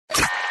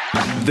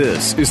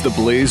This is the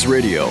Blaze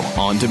Radio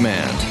on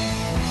demand.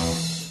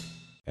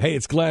 Hey,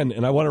 it's Glenn,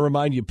 and I want to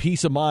remind you,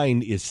 peace of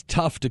mind is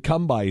tough to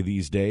come by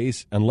these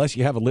days unless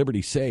you have a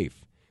Liberty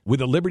Safe.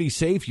 With a Liberty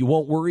Safe, you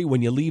won't worry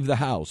when you leave the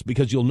house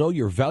because you'll know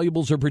your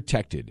valuables are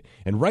protected.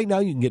 And right now,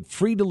 you can get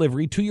free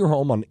delivery to your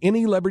home on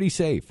any Liberty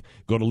Safe.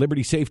 Go to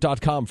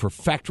LibertySafe.com for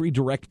factory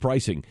direct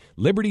pricing.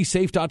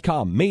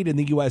 LibertySafe.com, made in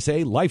the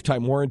USA,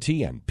 lifetime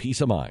warranty, and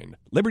peace of mind.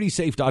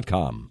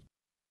 LibertySafe.com.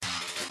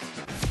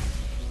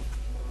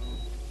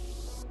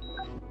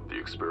 The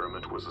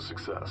experiment was a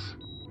success.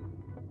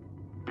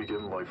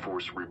 Begin Life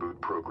Force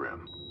Reboot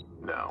Program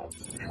now.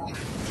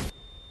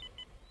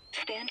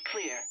 Stand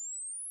clear.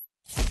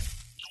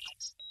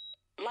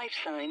 Life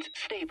signs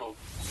stable.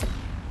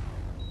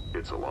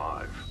 It's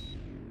alive.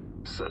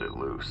 Set it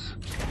loose.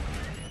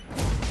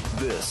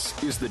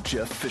 This is the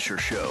Jeff Fisher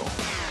Show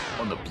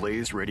on the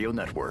Blaze Radio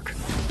Network.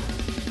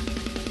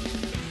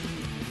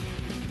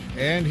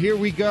 And here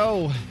we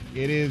go.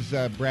 It is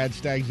Brad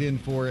Staggs in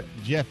for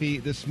Jeffy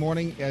this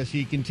morning as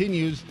he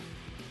continues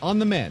on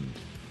the mend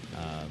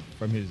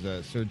from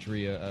his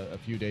surgery a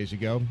few days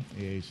ago.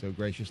 He so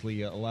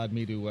graciously allowed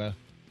me to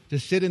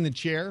sit in the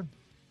chair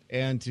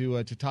and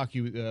to talk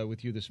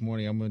with you this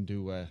morning. I'm going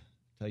to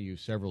tell you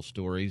several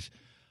stories.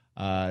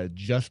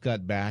 Just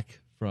got back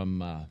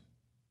from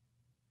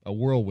a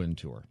whirlwind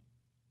tour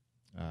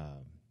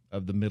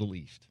of the Middle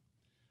East,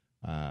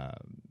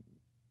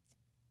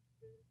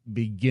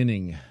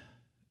 beginning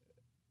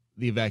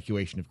the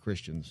evacuation of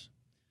Christians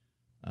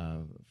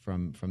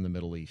from the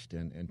Middle East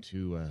and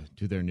to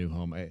their new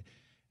home.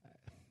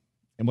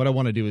 And what I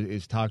want to do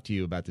is talk to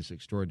you about this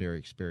extraordinary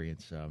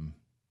experience.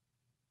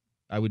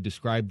 I would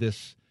describe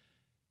this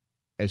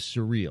as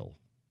surreal,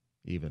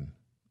 even.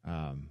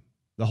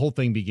 The whole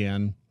thing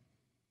began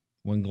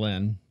when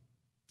Glenn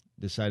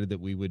decided that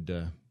we would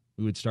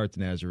start the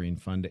Nazarene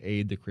Fund to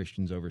aid the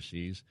Christians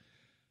overseas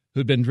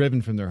who'd been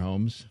driven from their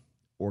homes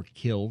or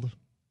killed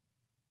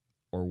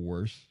or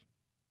worse.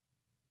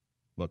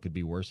 What could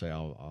be worse? I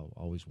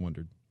always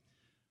wondered.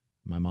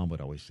 My mom would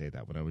always say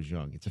that when I was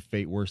young. It's a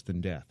fate worse than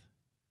death,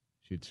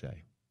 she'd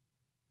say.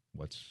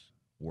 What's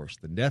worse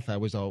than death? I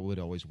would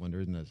always wonder,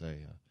 and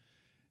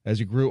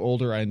as I grew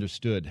older, I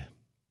understood.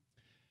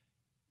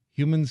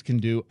 Humans can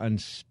do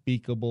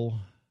unspeakable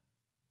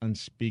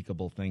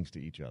things to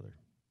each other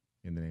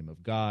in the name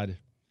of God,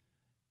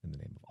 in the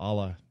name of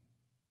Allah,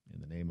 in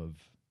the name of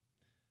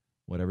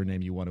whatever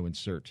name you want to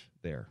insert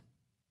there.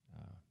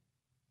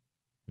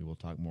 We will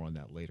talk more on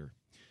that later.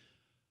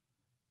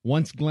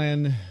 Once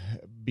Glenn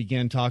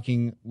began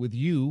talking with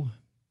you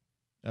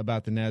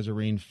about the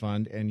Nazarene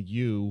Fund, and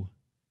you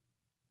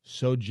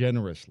so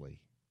generously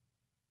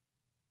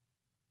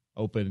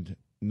opened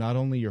not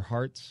only your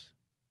hearts,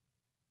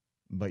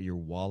 but your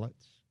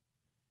wallets,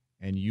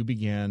 and you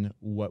began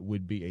what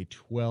would be a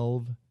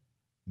 $12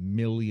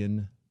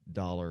 million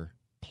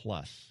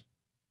plus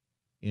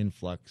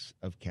influx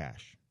of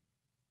cash,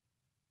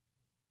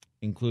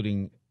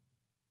 including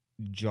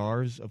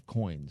jars of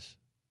coins,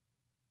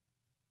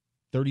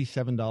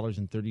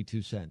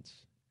 $37.32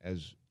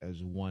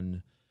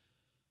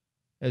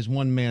 as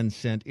one man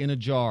sent in a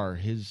jar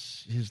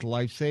his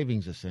life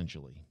savings,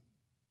 essentially.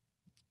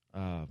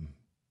 A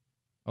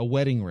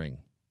wedding ring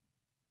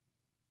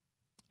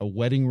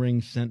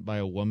sent by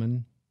a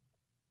woman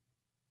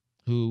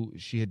who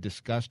she had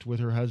discussed with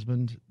her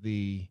husband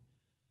the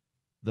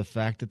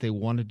fact that they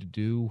wanted to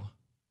do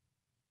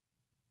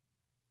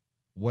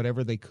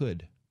whatever they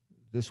could.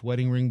 This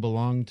wedding ring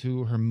belonged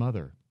to her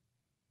mother,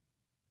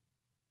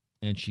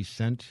 and she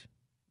sent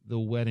the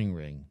wedding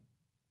ring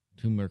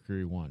to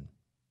Mercury One.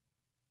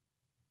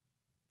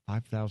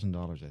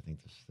 $5,000, I think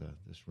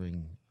this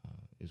ring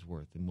is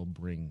worth, and will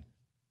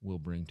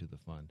bring to the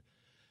fund.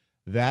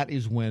 That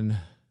is when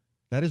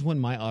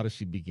my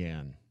odyssey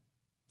began.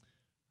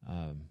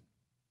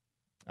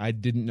 I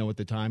didn't know at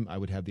the time I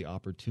would have the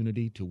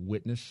opportunity to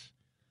witness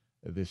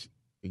this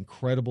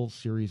incredible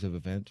series of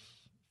events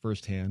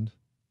firsthand.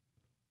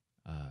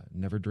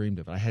 Never dreamed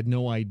of it. I had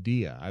no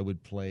idea I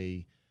would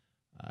play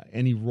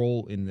any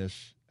role in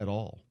this at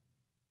all.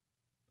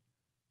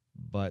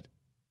 But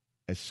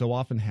as so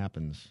often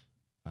happens,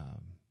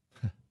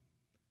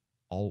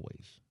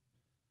 always,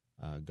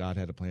 God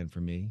had a plan for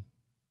me.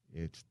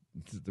 It's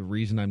the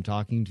reason I'm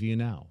talking to you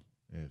now.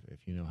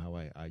 If you know how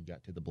I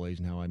got to the Blaze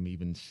and how I'm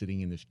even sitting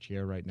in this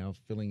chair right now,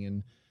 filling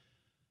in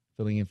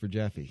for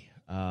Jeffy.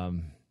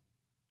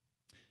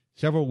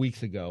 Several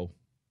weeks ago,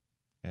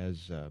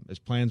 as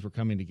plans were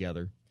coming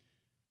together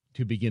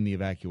to begin the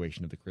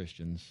evacuation of the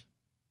Christians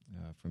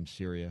from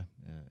Syria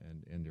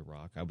and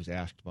Iraq, I was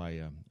asked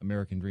by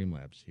American Dream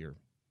Labs here,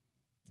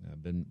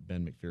 Ben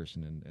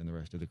McPherson and the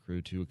rest of the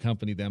crew, to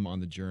accompany them on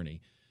the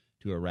journey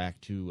to Iraq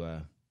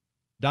to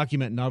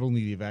document not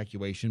only the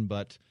evacuation,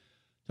 but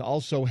to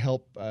also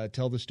help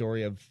tell the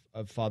story of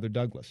Father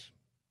Douglas.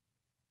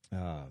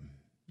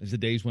 As the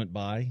days went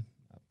by,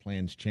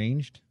 plans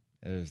changed,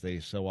 as they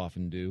so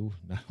often do,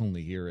 not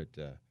only here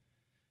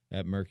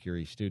at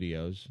Mercury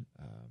Studios.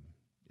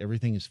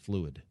 Everything is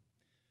fluid.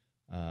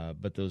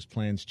 But those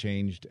plans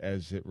changed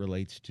as it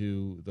relates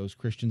to those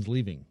Christians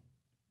leaving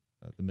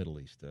the Middle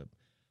East.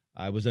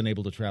 I was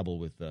unable to travel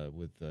with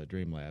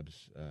Dream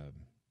Labs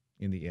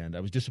in the end. I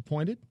was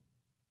disappointed,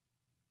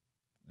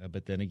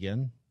 but then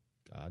again,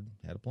 God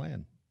had a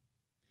plan.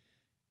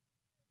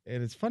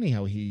 And it's funny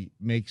how he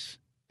makes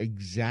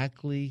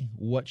exactly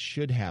what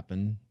should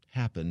happen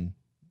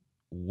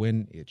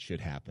when it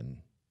should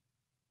happen.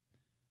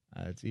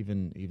 It's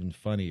even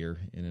funnier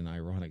in an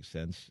ironic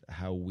sense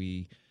how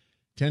we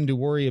tend to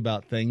worry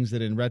about things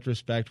that in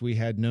retrospect we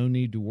had no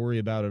need to worry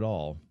about at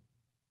all.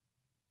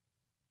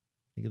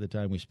 Think of the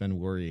time we spend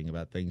worrying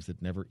about things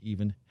that never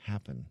even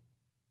happen.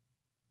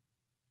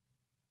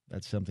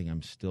 That's something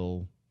I'm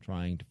still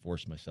trying to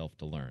force myself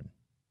to learn.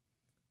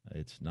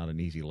 It's not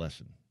an easy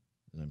lesson,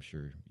 as I'm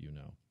sure you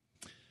know.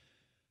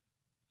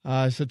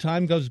 So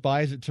time goes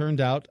by. As it turned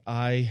out,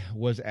 I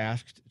was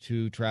asked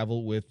to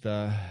travel with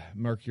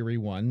Mercury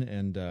One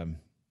and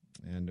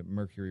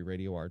Mercury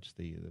Radio Arts,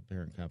 the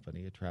parent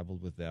company. I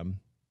traveled with them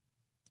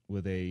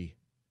with a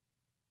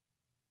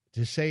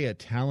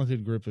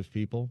talented group of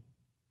people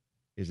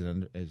is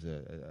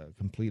a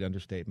complete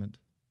understatement.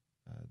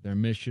 Their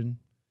mission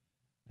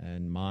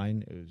and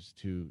mine is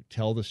to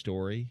tell the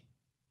story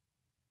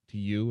to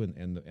you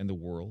and the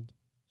world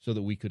so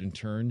that we could in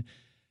turn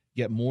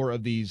get more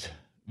of these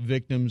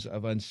victims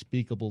of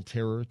unspeakable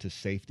terror to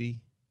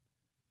safety,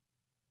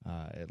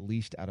 at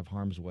least out of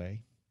harm's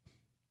way.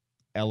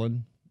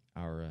 Ellen,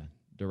 our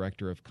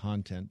director of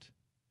content,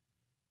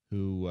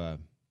 who a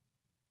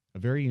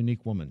very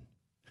unique woman.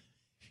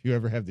 If you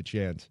ever have the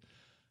chance,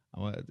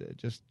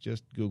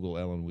 just Google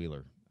Ellen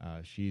Wheeler.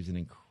 She's an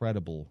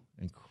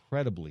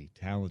incredibly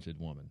talented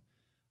woman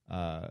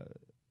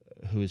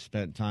who has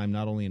spent time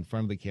not only in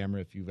front of the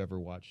camera. If you've ever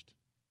watched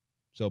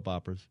soap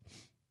operas,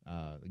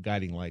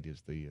 Guiding Light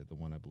is the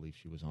one I believe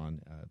she was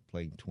on,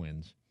 playing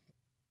twins.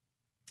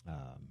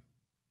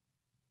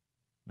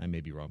 I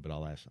may be wrong, but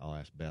I'll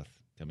ask Beth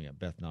coming up.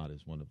 Beth Knott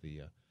is one of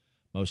the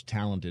most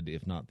talented,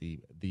 if not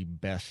the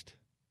best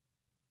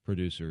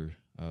producer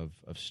of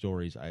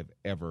stories I've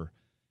ever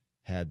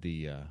had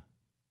the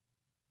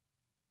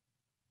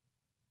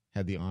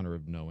honor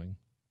of knowing.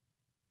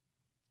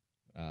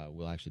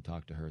 We'll actually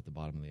talk to her at the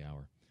bottom of the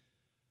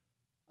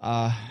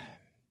hour.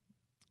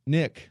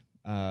 Nick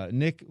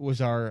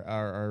was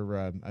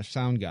our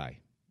sound guy.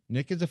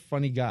 Nick is a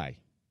funny guy.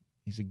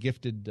 He's a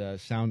gifted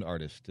sound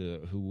artist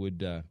who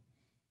would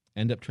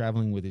end up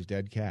traveling with his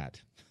dead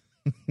cat,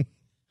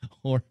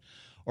 or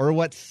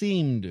what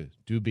seemed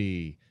to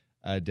be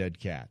a dead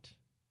cat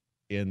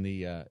in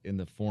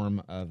the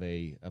form of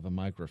a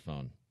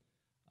microphone.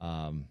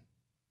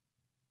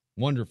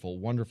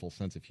 Wonderful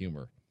sense of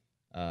humor.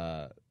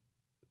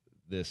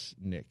 This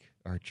Nick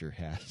Archer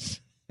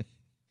has.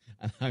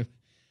 And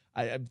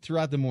I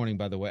throughout the morning,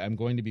 by the way, I'm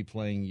going to be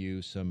playing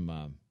you some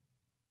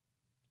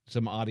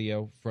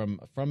audio from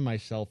my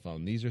cell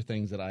phone. These are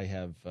things that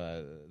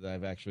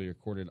I've actually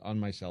recorded on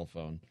my cell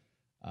phone.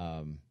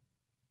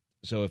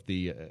 So if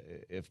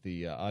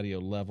the audio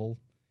level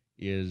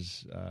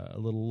is a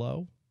little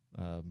low,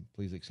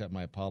 please accept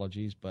my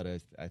apologies. But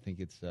I think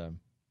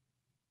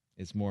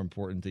it's more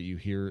important that you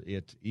hear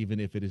it, even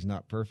if it is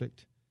not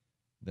perfect,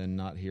 than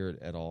not hear it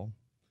at all.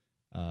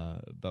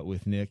 But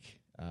with Nick,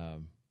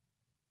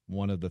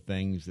 one of the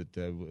things that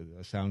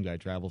a sound guy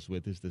travels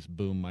with is this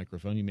boom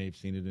microphone. You may have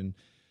seen it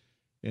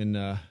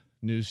in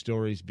news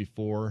stories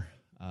before.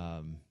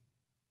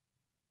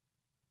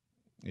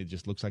 It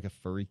just looks like a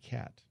furry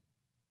cat.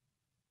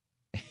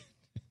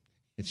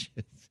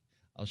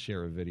 I'll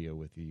share a video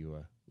with you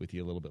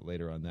a little bit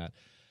later on that.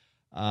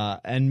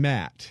 And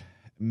Matt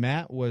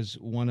was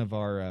one of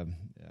our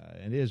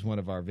and is one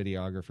of our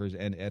videographers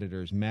and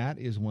editors. Matt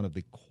is one of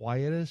the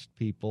quietest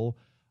people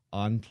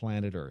on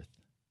planet Earth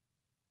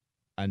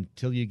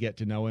until you get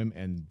to know him,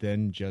 and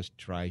then just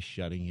try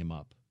shutting him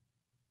up.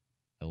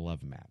 I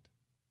love Matt.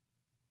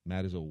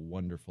 Matt is a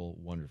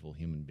wonderful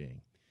human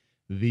being.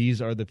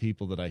 These are the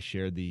people that I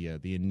shared the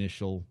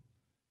initial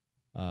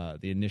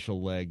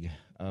leg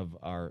of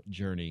our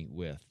journey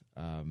with.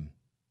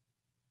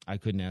 I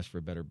couldn't ask for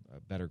a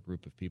better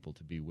group of people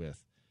to be with.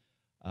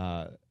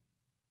 The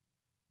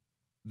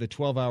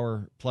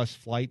 12-hour plus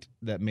flight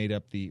that made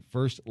up the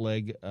first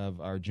leg of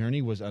our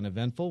journey was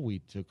uneventful. We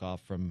took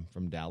off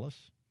from Dallas.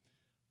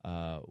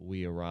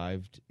 We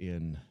arrived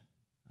in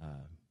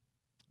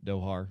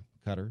Doha,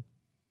 Qatar,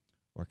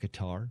 or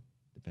Qatar,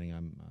 depending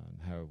on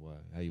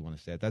how you want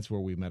to say it. That's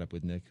where we met up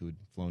with Nick, who had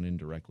flown in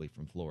directly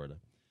from Florida.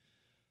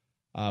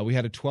 We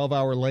had a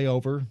 12-hour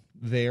layover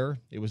there.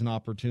 It was an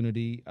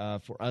opportunity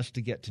for us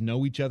to get to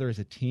know each other as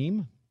a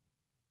team.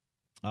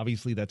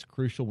 Obviously, that's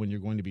crucial when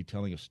you're going to be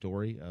telling a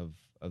story of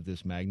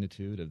this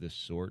magnitude, of this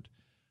sort.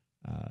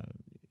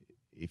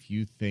 If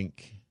you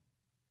think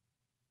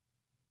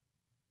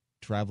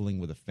traveling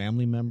with a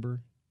family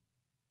member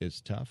is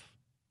tough,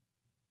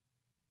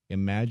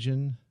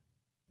 imagine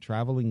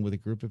traveling with a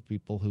group of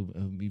people who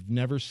you've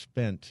never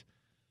spent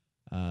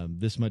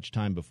this much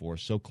time before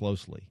so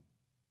closely.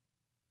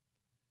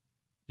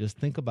 Just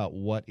think about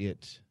what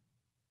it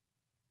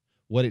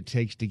what it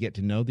takes to get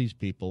to know these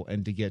people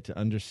and to get to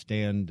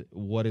understand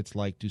what it's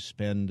like to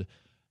spend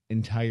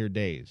entire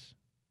days,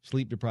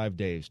 sleep-deprived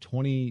days,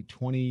 20,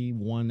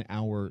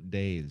 21-hour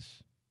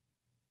days,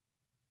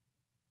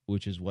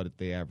 which is what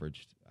they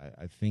averaged.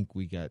 I think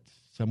we got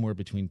somewhere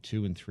between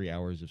 2 and 3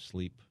 hours of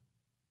sleep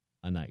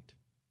a night.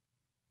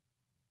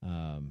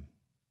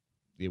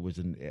 It was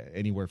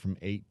anywhere from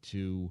 8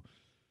 to,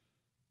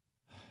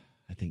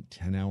 I think,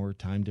 10-hour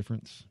time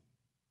difference.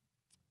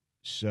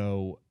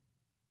 So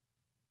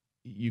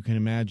you can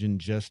imagine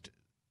just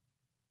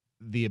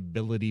the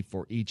ability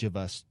for each of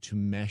us to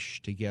mesh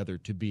together,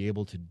 to be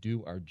able to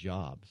do our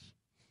jobs.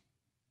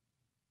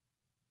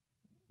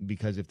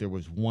 Because if there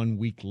was one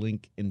weak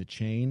link in the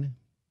chain,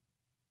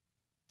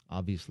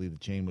 obviously the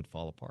chain would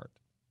fall apart.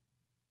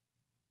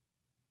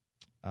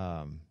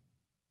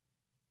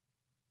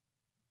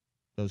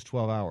 Those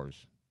 12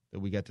 hours that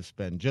we got to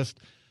spend just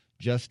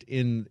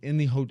in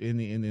the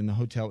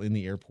hotel in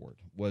the airport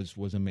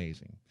was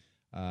amazing.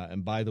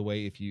 And by the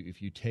way, if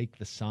you take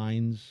the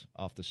signs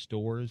off the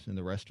stores and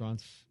the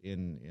restaurants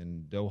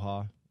in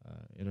Doha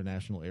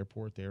International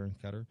Airport there in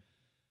Qatar,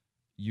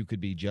 you could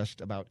be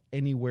just about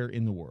anywhere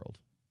in the world.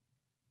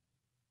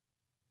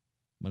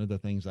 One of the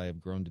things I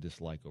have grown to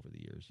dislike over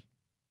the years,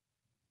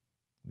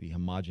 the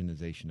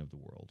homogenization of the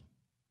world.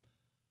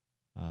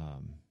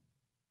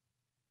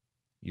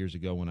 Years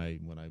ago when I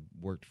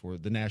worked for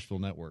the Nashville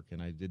Network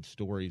and I did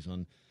stories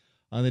on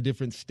the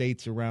different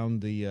states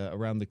around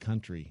the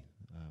country,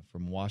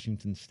 from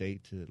Washington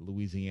State to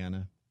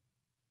Louisiana,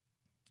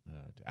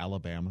 to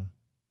Alabama,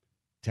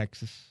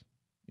 Texas,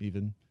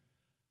 even.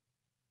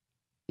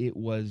 It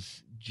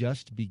was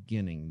just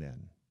beginning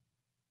then.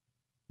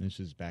 This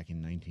is back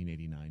in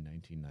 1989,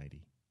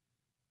 1990.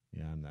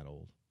 Yeah, I'm that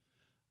old.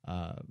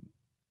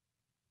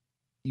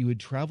 You would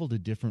travel to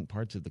different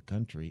parts of the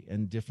country,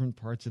 and different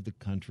parts of the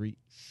country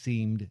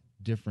seemed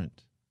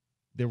different.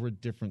 There were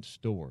different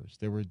stores.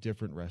 There were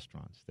different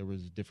restaurants. There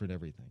was different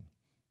everything.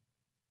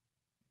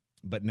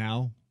 But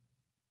now,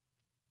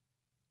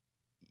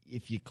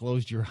 if you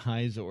closed your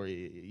eyes, or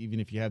even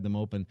if you had them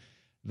open,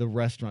 the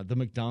restaurant, the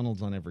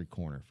McDonald's on every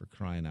corner, for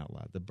crying out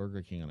loud, the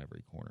Burger King on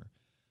every corner.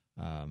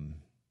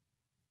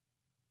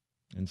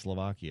 In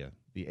Slovakia,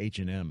 the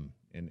H&M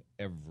in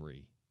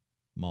every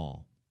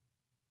mall.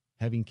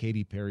 Having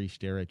Katy Perry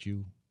stare at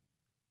you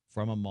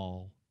from a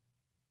mall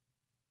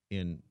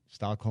in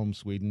Stockholm,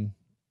 Sweden,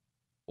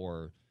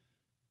 or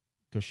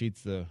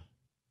Košice,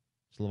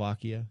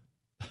 Slovakia,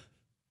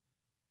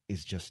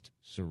 is just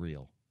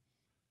surreal.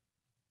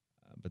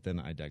 But then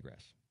I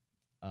digress.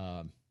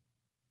 The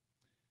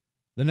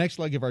next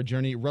leg of our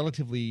journey,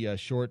 relatively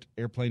short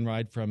airplane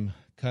ride from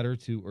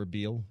Qatar to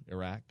Erbil,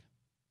 Iraq.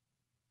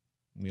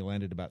 We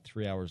landed about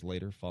 3 hours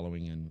later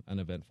following an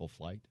uneventful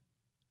flight.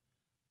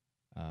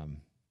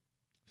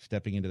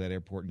 Stepping into that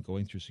airport and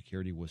going through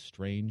security was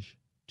strange,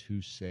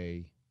 to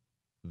say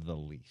the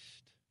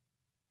least.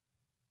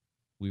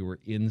 We were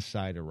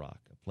inside Iraq,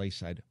 a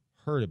place I'd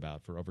heard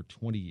about for over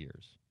 20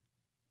 years.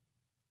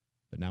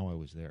 But now I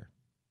was there.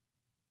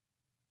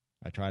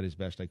 I tried as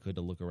best I could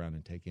to look around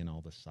and take in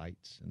all the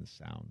sights and the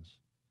sounds.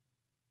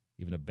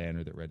 Even a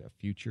banner that read, "A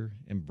future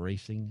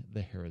embracing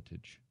the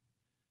heritage."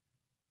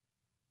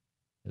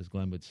 As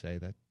Glenn would say,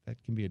 that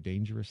can be a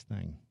dangerous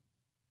thing.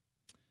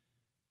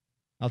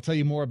 I'll tell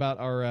you more about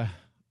our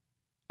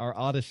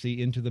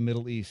odyssey into the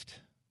Middle East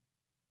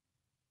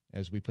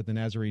as we put the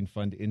Nazarene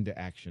Fund into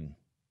action.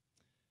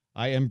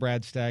 I am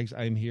Brad Staggs.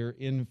 I am here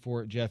in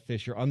for Jeff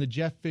Fisher on the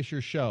Jeff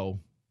Fisher Show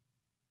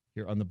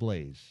here on the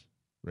Blaze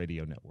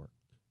Radio Network.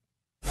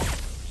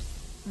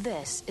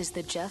 This is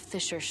the Jeff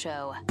Fisher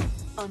Show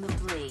on the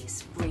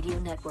Blaze Radio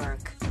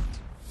Network.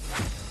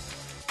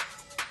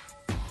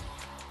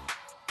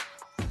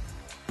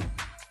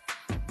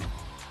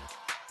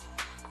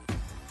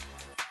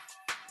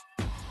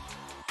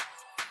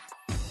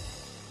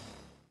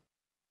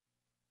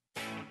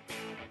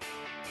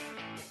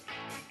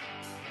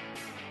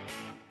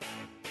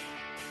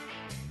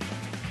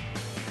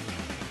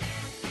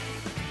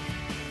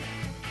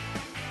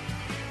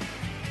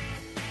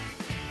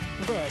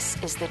 This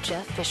is the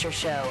Jeff Fisher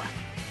Show.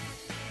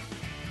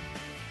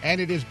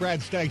 And it is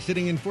Brad Staggs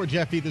sitting in for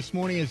Jeffy this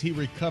morning as he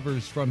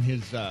recovers from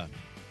his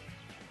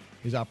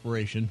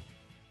operation.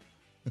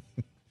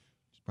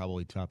 It's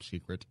probably top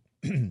secret.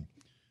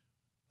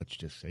 Let's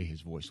just say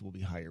his voice will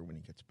be higher when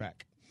he gets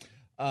back.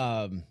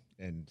 And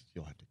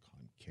you'll have to call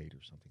him Kate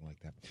or something like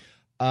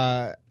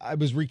that. I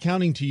was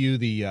recounting to you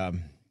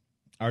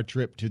our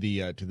trip to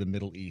the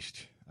Middle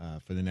East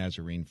for the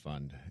Nazarene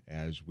Fund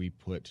as we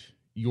put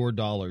your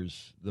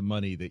dollars, the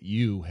money that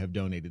you have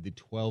donated, the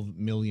 $12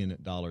 million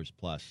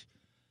plus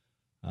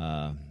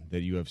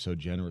that you have so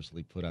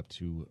generously put up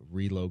to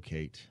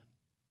relocate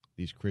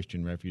these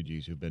Christian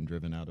refugees who've been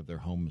driven out of their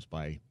homes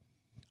by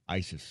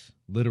ISIS,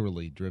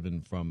 literally driven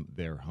from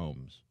their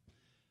homes.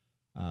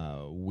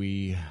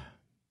 We,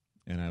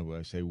 and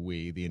I say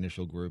we, the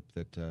initial group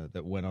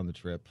that went on the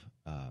trip,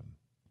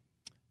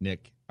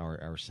 Nick,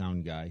 our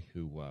sound guy,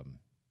 who I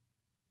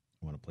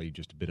want to play you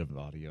just a bit of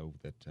audio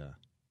that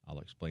I'll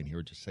explain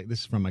here. Just say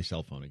this is from my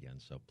cell phone again,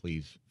 so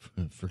please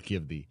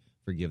forgive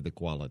the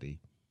quality.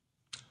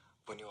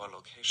 When your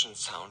location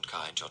sound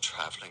guide, you're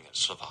traveling in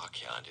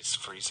Slovakia and it's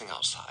freezing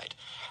outside,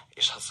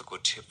 it has a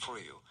good tip for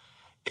you.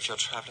 If you're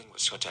traveling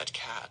with your dead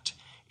cat,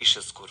 it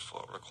is good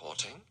for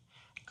recording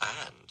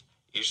and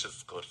it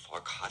is good for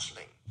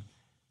cuddling.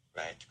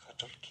 Right,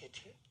 cuddle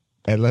kitty?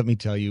 And let me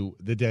tell you,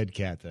 the dead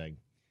cat thing.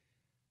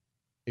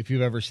 If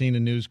you've ever seen a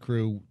news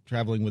crew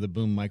traveling with a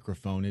boom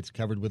microphone, it's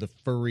covered with a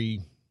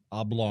furry,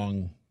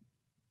 oblong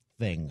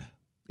thing.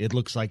 It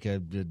looks like a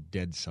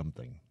dead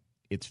something.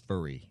 It's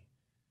furry.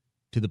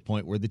 To the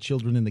point where the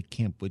children in the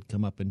camp would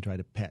come up and try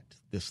to pet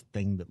this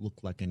thing that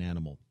looked like an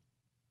animal.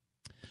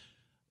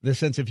 The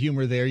sense of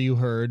humor there you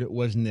heard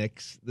was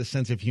Nick's. The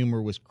sense of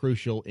humor was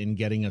crucial in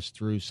getting us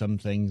through some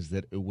things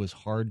that it was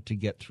hard to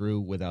get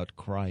through without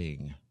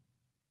crying.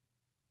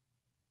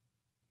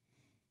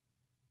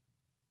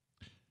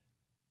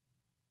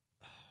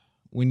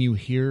 When you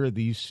hear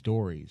these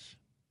stories,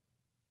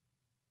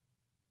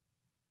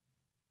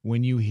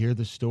 when you hear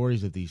the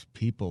stories of these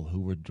people who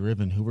were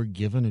driven, who were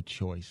given a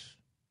choice,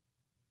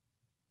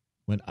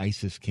 when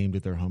ISIS came to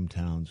their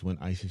hometowns, when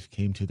ISIS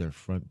came to their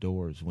front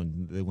doors,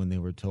 when they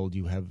were told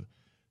you have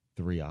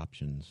 3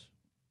 options.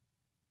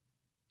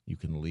 You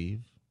can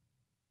leave,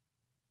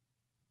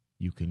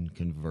 you can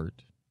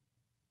convert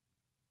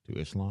to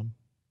Islam,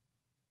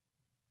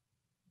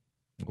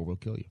 or we'll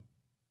kill you.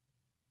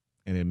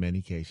 And in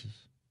many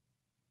cases,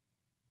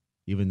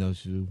 even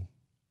those who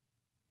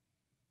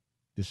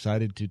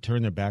decided to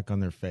turn their back on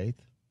their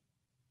faith,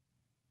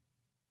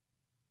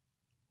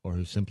 or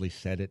who simply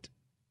said it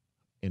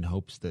in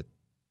hopes that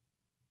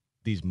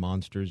these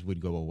monsters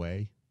would go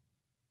away,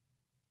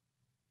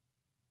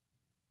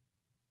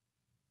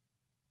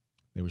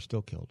 they were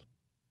still killed.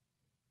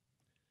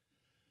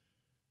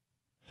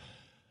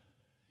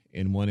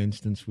 In one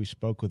instance, we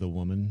spoke with a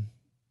woman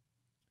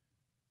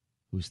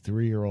whose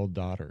 3-year-old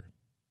daughter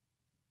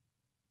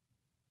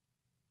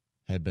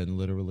had been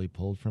literally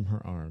pulled from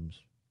her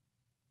arms.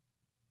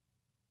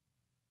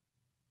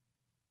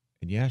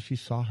 And yeah, she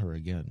saw her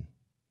again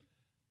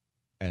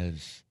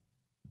as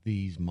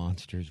these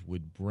monsters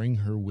would bring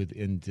her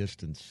within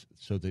distance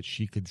so that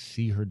she could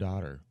see her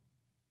daughter,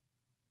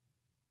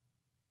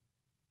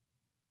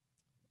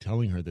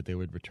 telling her that they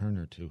would return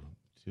her to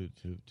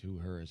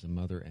her as a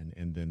mother,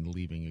 and then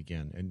leaving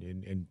again.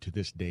 And to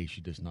this day,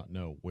 she does not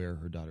know where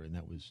her daughter, and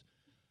that was,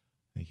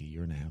 I think, 1.5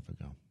 years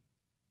ago.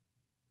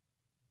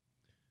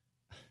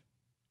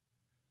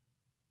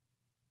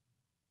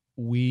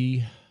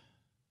 We,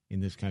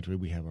 in this country,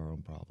 we have our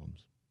own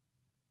problems.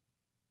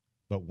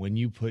 But when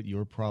you put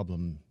your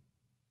problem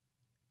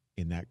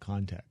in that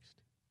context,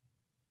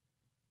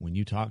 when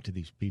you talk to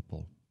these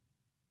people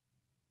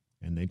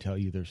and they tell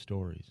you their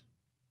stories,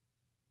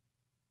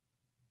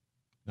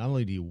 not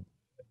only do you,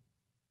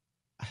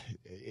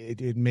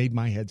 it made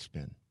my head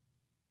spin.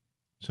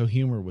 So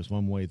humor was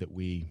one way that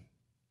we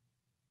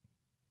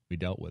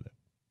dealt with it.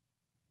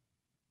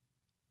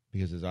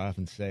 Because as I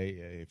often say,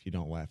 if you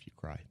don't laugh, you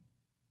cry.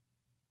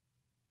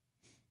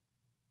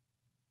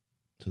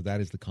 So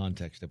that is the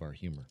context of our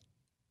humor.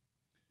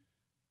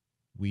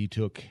 We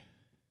took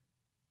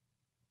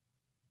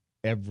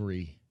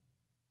every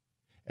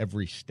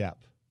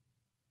step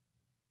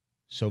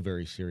so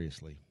very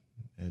seriously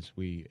as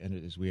we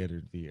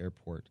entered the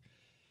airport.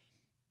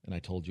 And I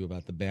told you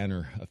about the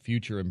banner, a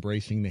future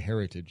embracing the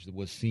heritage, that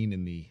was seen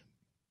in the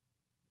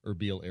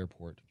Erbil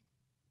airport.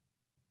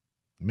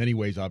 In many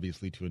ways,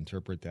 obviously, to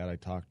interpret that, I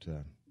talked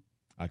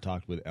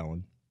with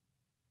Ellen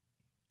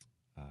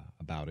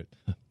about it.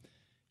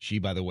 She,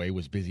 by the way,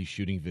 was busy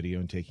shooting video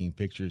and taking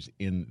pictures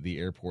in the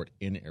airport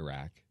in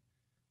Iraq.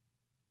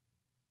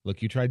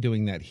 Look, you try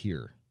doing that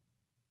here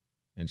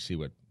and see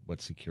what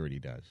security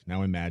does.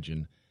 Now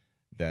imagine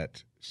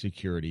that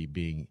security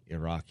being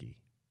Iraqi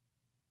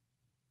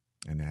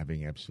and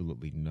having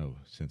absolutely no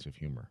sense of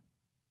humor.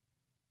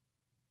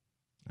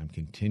 I'm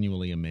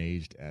continually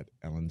amazed at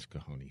Ellen's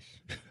cojones.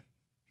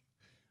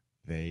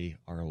 They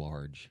are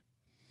large.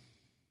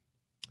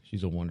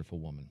 She's a wonderful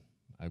woman.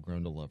 I've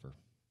grown to love her.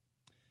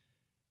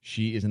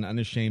 She is an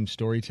unashamed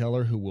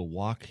storyteller who will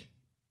walk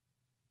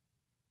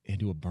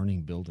into a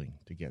burning building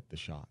to get the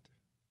shot.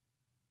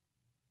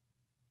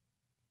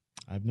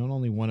 I've known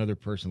only one other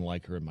person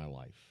like her in my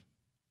life,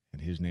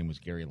 and his name was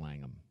Gary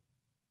Langham.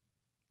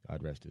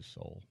 God rest his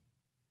soul.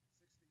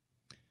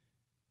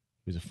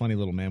 He was a funny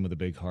little man with a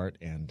big heart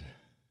and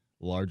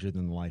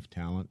larger-than-life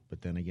talent,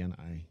 but then again,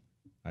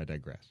 I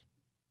digress.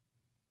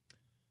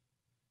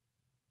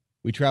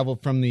 We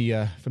traveled from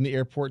the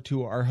airport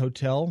to our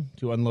hotel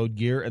to unload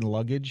gear and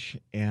luggage,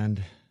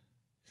 and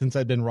since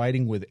I'd been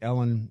riding with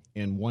Ellen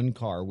in one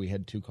car, we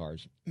had 2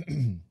 cars,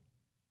 and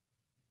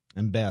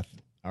Beth,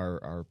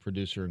 our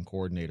producer and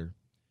coordinator,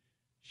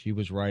 she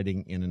was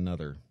riding in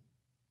another.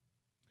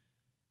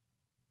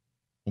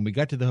 When we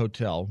got to the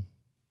hotel,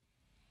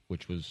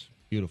 which was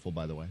beautiful,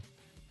 by the way,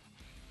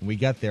 when we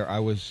got there, I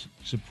was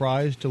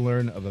surprised to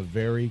learn of a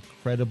very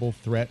credible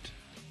threat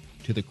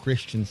to the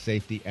Christian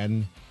safety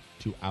and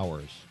to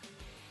ours.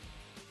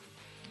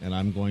 and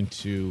I'm going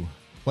to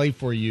play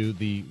for you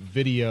the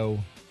video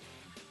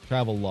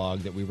travel log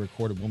that we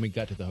recorded when we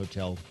got to the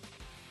hotel.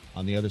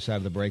 On the other side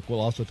of the break, we'll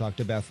also talk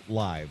to Beth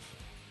live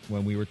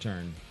when we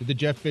return to the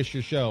Jeff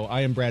Fisher Show.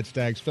 I am Brad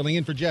Staggs, filling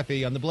in for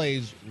Jeffy on the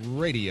Blaze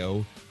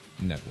Radio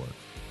Network.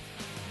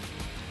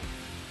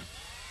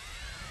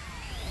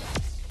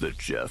 The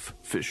Jeff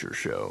Fisher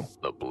Show,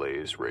 the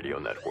Blaze Radio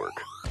Network.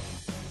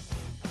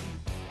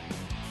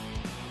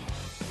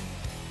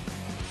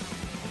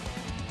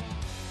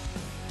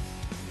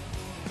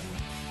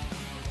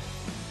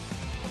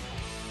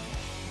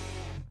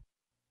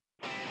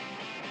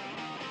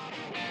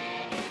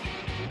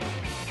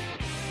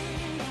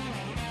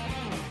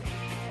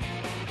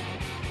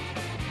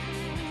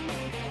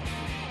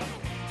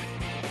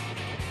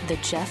 The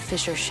Jeff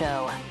Fisher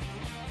Show.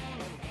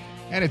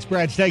 And it's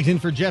Brad Staggs in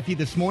for Jeffy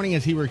this morning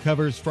as he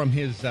recovers from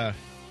his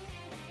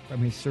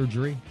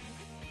surgery.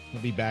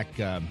 He'll be back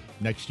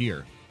next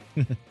year.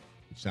 It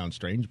sounds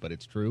strange, but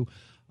it's true.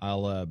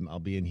 I'll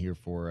be in here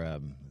for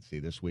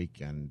this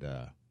week and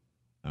I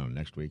don't know,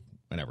 next week,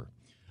 whenever.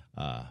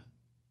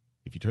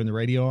 If you turn the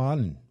radio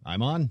on,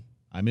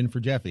 I'm in for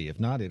Jeffy. If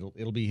not,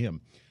 it'll be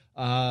him.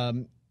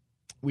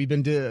 We've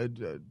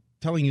been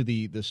telling you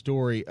the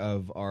story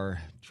of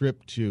our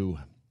trip to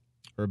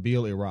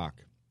Erbil, Iraq.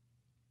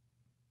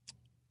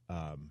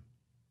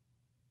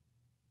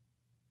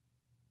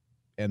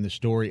 And the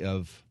story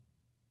of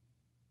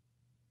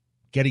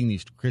getting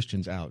these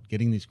Christians out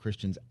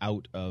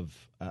of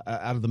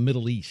the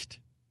Middle East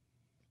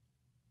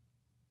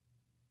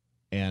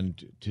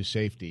and to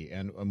safety.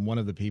 And one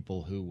of the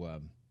people who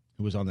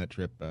was on that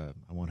trip, I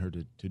want her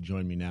to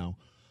join me now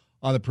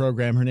on the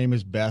program. Her name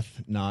is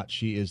Beth Knott.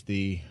 She is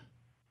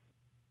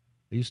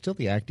Are you still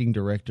the acting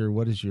director?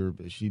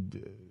 She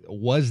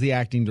was the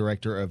acting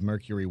director of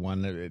Mercury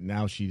One.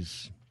 Now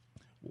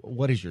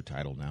what is your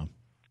title now?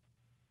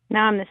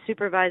 Now I'm the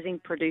supervising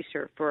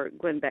producer for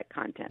Glenn Beck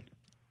content.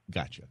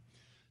 Gotcha.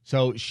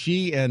 So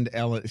she and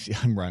Ellen,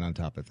 I'm right on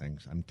top of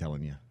things, I'm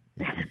telling you.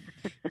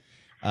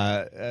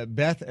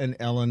 Beth and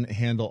Ellen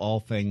handle all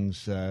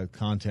things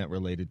content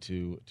related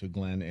to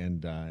Glenn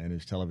and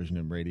his television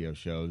and radio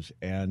shows.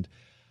 And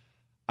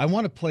I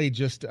want to play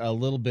just a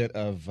little bit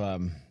of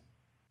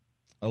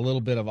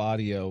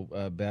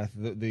audio, Beth.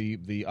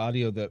 The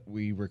audio that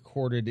we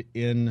recorded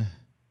in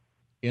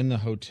the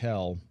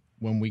hotel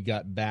when we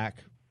got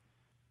back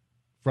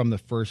from the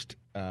first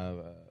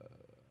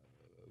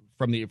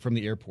from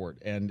the airport,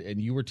 and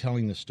you were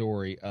telling the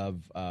story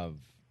of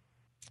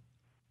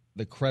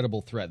the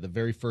credible threat, the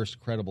very first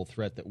credible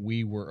threat that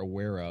we were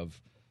aware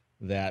of,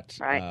 that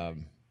right.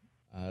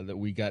 That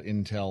we got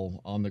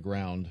intel on the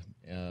ground.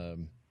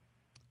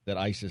 That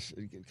ISIS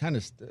kind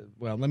of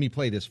well. Let me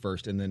play this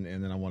first, and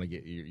then I want to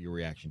get your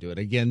reaction to it.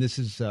 Again, this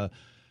is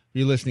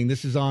you're listening.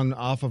 This is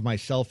off of my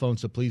cell phone,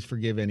 so please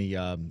forgive any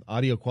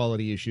audio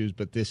quality issues.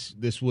 But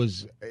it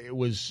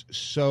was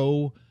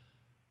so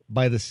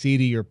by the seat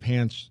of your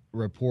pants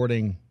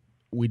reporting.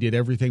 We did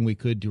everything we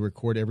could to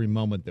record every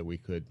moment that we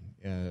could.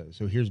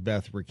 So here's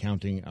Beth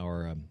recounting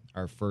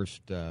our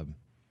first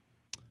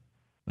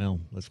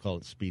let's call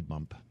it speed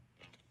bump.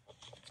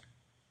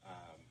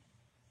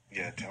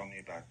 Yeah, tell me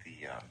about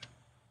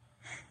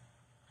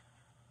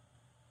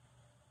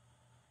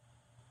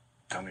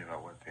tell me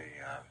about what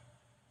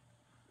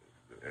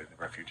in the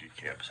refugee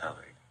camps, how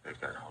they've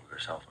gotten hold of their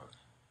cell phones.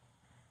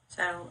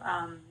 So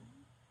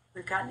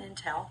we've gotten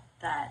intel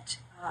that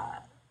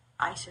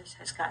ISIS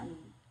has gotten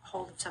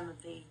hold of some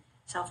of the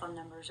cell phone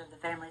numbers of the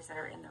families that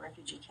are in the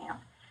refugee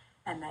camp,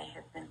 and they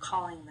have been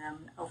calling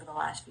them over the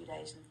last few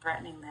days and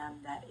threatening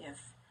them that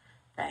if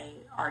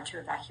they are to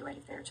evacuate,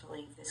 if they're to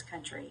leave this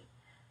country,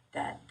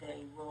 that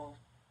they will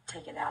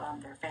take it out on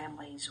their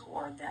families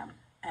or them.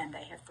 And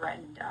they have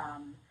threatened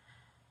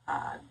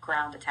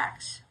ground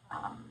attacks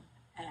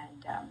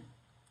and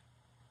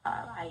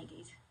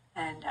IEDs.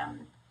 And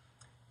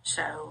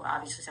so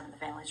obviously some of the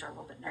families are a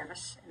little bit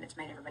nervous, and it's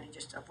made everybody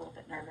just a little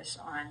bit nervous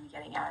on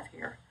getting out of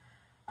here.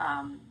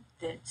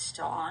 It's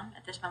still on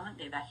at this moment.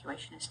 The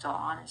evacuation is still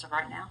on as of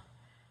right now.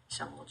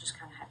 So we'll just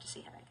kind of have to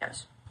see how that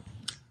goes.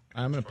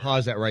 I'm going to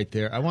pause that right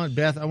there.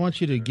 Beth, I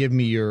want you to give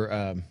me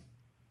your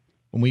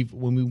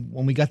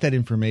when we got that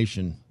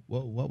information,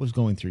 what was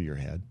going through your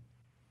head?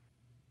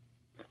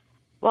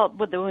 Well,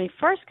 when we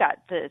first got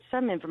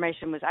some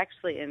information was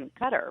actually in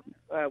Qatar.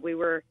 We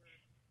were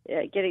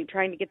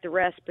trying to get the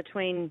rest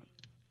between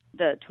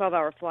the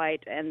 12-hour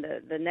flight and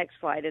the next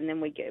flight, and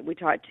then we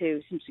talked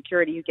to some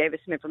security who gave us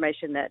some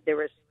information that there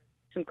was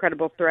some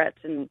credible threats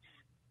and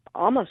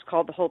almost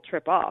called the whole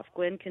trip off.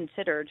 Glenn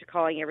considered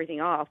calling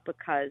everything off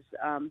because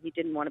he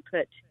didn't want to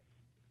put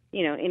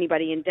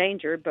anybody in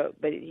danger, but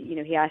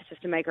he asked us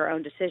to make our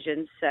own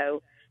decisions.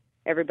 So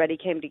everybody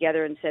came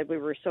together and said we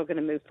were still going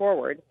to move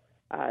forward.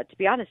 To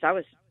be honest, I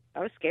was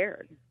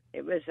scared.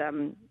 It was,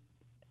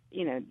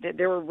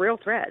 there were real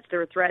threats. There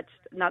were threats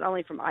not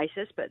only from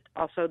ISIS, but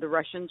also the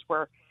Russians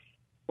were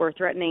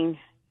threatening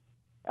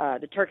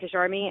the Turkish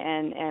army,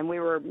 and we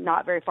were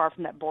not very far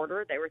from that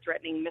border. They were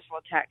threatening missile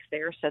attacks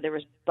there, so there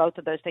was both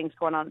of those things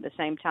going on at the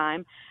same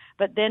time.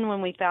 But then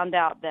when we found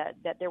out that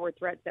there were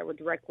threats that were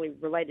directly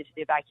related to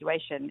the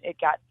evacuation, it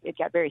got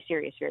very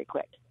serious very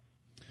quick.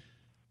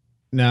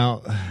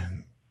 Now,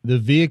 the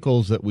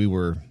vehicles that we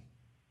were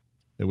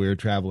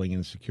traveling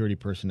in, security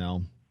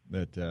personnel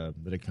that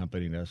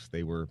accompanied us,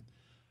 it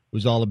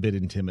was all a bit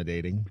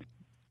intimidating.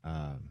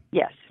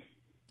 Yes.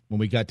 When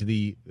we got to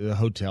the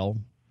hotel,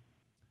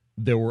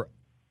 there were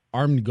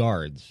armed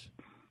guards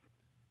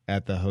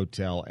at the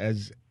hotel.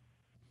 As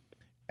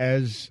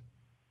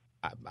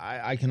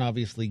I can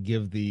obviously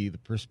give the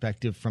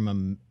perspective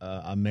from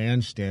a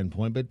man's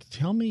standpoint, but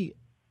tell me,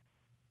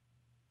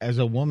 as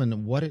a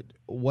woman, what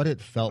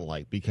it felt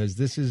like, because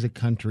this is a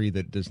country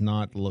that does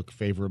not look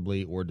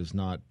favorably, or does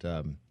not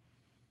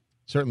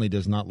certainly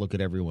does not look at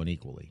everyone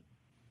equally.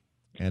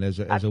 And as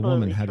a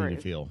woman, how do you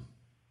feel?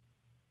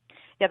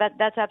 Yeah,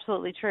 that's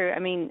absolutely true. I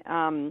mean,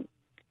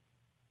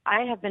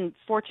 I have been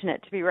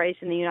fortunate to be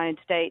raised in the United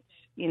States,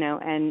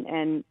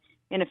 and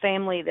in a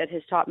family that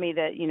has taught me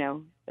that,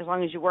 as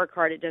long as you work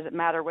hard, it doesn't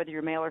matter whether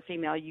you're male or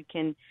female, you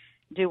can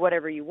do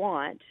whatever you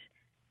want,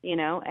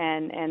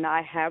 and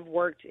I have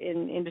worked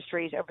in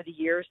industries over the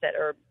years that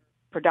are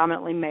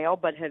predominantly male,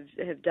 but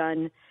have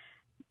done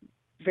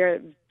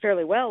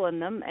fairly well in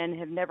them, and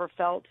have never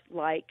felt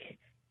like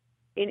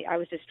I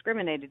was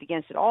discriminated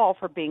against at all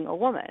for being a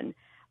woman.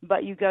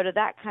 But you go to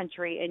that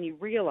country and you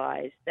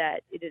realize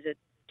that it is a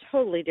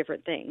totally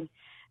different thing,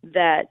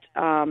 that,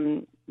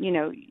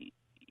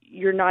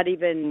 you're not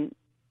even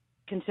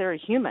considered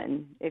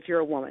human if you're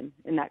a woman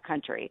in that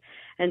country.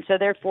 And so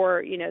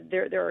therefore,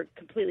 there are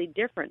completely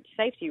different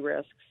safety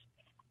risks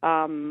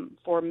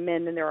for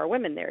men than there are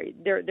women there.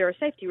 There are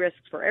safety risks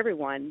for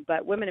everyone,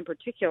 but women in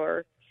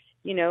particular,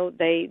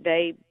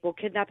 they will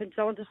kidnap and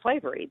sell into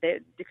slavery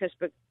because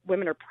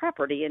women are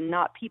property and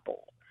not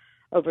people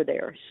over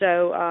there.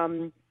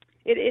 So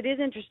it is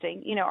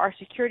interesting. Our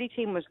security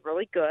team was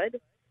really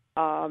good,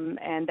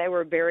 and they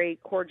were very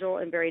cordial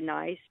and very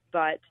nice,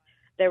 but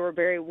they were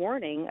very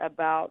warning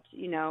about,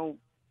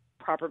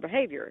 proper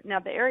behavior. Now,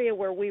 the area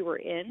where we were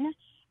in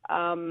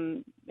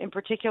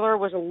particular,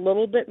 was a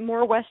little bit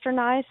more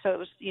westernized, so it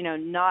was,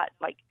 not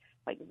like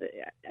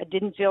I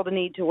didn't feel the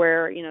need to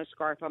wear,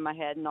 scarf on my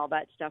head and all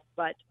that stuff,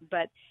 but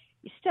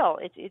still,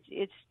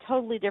 it's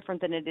totally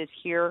different than it is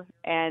here,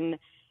 and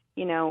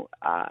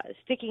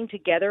sticking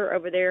together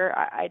over there,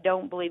 I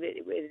don't believe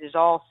it is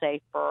all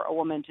safe for a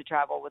woman to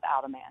travel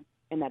without a man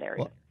in that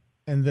area. Well,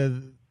 and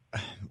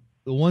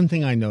the one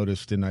thing I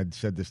noticed, and I'd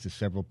said this to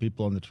several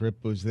people on the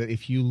trip, was that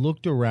if you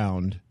looked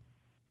around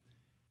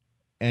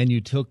and you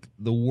took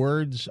the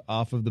words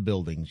off of the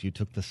buildings, you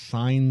took the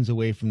signs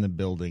away from the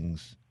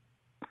buildings,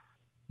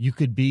 you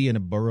could be in a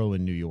borough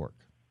in New York.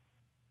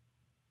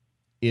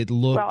 It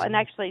looked... Well, and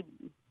actually,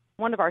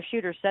 one of our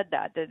shooters said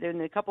that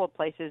in a couple of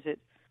places it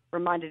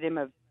reminded him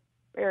of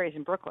areas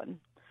in Brooklyn,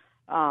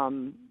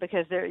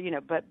 because they're,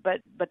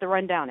 but the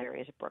rundown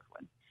areas of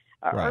Brooklyn.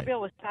 Right.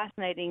 Erbil was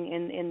fascinating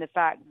in the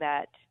fact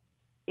that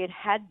it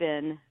had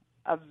been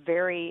a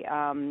very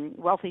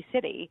wealthy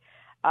city.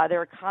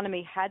 Their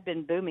economy had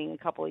been booming a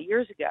couple of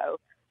years ago,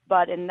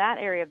 but in that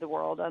area of the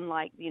world,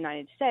 unlike the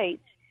United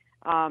States,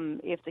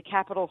 if the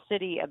capital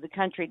city of the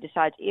country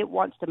decides it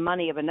wants the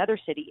money of another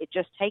city, it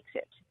just takes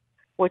it,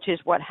 which is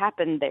what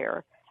happened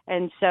there.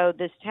 And so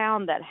this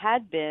town that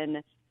had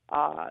been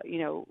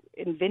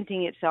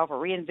inventing itself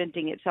or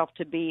reinventing itself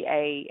to be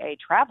a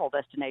travel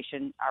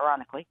destination.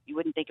 Ironically, you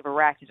wouldn't think of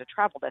Iraq as a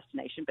travel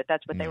destination, but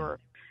that's what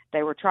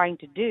they were trying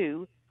to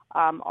do.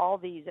 All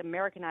these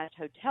Americanized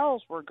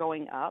hotels were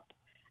going up,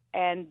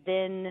 and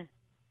then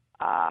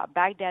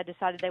Baghdad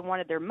decided they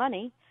wanted their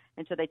money,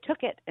 and so they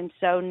took it. And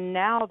so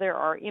now there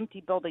are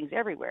empty buildings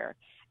everywhere.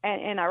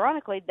 And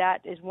ironically,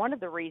 that is one of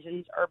the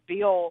reasons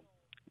Erbil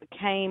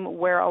became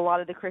where a lot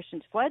of the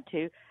Christians fled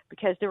to,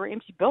 because there were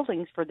empty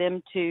buildings for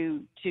them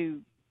to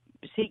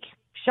seek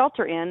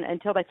shelter in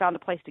until they found a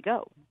place to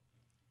go.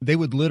 They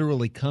would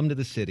literally come to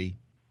the city,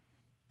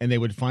 and they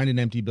would find an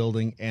empty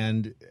building,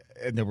 and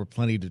there were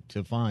plenty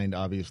to find,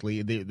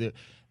 obviously.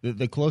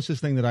 The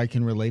closest thing that I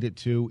can relate it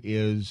to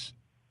is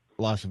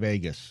Las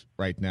Vegas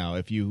right now.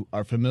 If you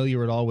are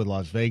familiar at all with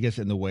Las Vegas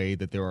and the way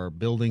that there are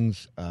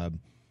buildings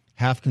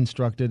half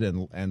constructed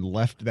and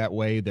left that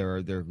way,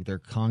 they're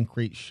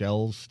concrete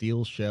shells,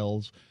 steel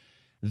shells.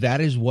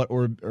 That is what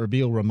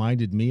Erbil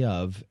reminded me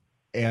of.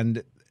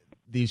 And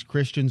these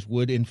Christians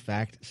would, in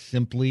fact,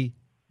 simply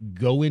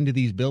go into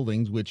these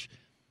buildings, which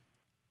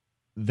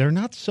they're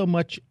not so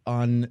much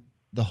on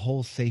the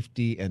whole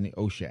safety and the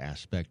OSHA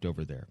aspect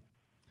over there.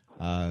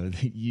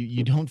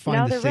 You don't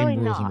find the same really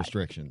rules not. and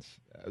restrictions.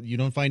 You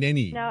don't find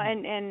any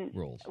and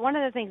rules. One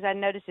of the things I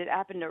noticed, it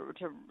happened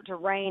to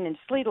rain and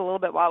sleet a little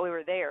bit while we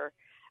were there.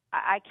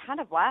 I kind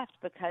of laughed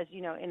because,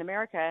 in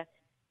America,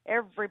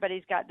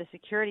 everybody's got the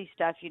security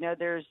stuff.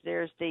 There's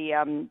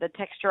the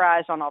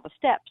texturized on all the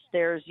steps.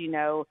 There's,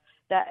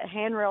 that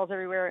handrails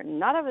everywhere.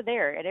 Not over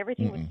there. And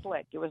everything was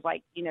slick. It was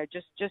like,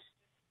 just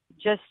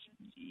just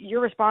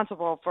you're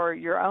responsible for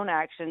your own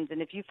actions,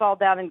 and if you fall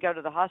down and go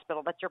to the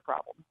hospital, that's your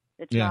problem.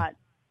 It's not,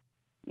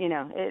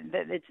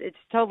 it's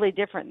totally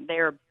different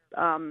there.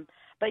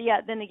 But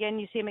yeah, then again,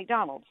 you see a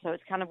McDonald's, so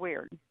it's kind of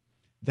weird.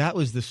 That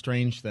was the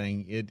strange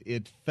thing.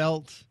 It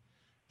felt,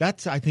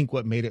 that's I think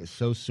what made it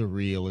so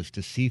surreal, is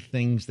to see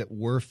things that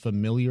were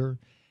familiar,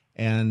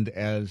 and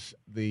as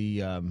the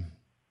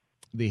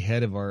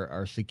head of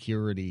our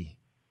security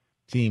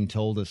team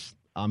told us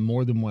on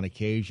more than one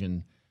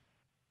occasion,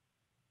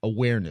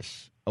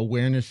 awareness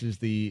is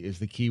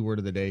the key word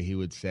of the day, he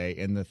would say.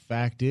 And the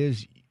fact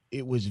is,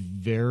 it was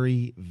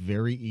very,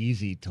 very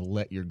easy to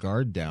let your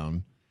guard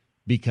down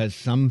because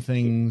some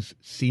things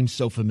seem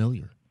so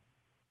familiar.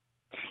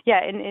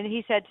 Yeah, and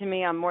he said to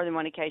me on more than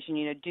one occasion,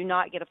 do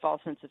not get a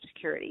false sense of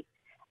security.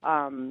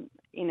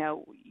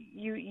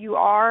 You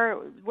are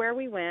where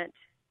we went,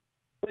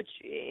 which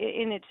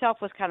in itself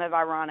was kind of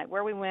ironic.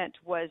 Where we went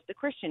was the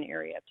Christian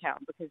area of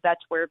town because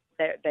that's where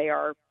they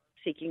are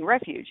seeking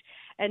refuge.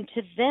 And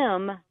to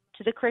them,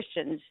 to the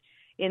Christians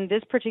in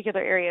this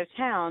particular area of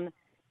town,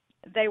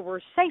 they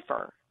were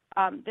safer.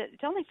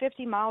 It's only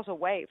 50 miles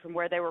away from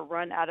where they were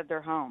run out of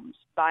their homes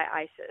by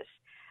ISIS.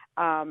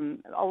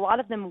 A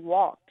lot of them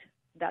walked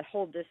that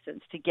whole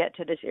distance to get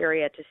to this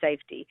area to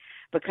safety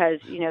because,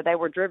 they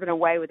were driven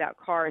away without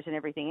cars and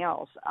everything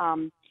else.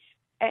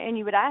 And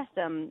you would ask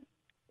them,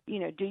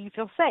 do you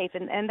feel safe?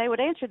 And they would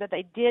answer that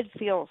they did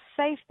feel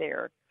safe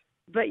there,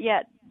 but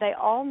yet they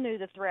all knew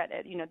the threat.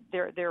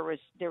 There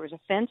was a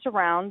fence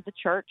around the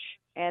church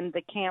and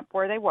the camp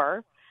where they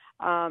were.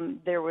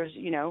 There was,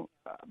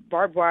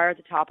 barbed wire at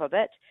the top of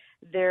it.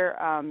 There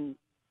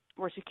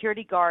were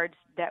security guards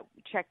that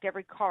checked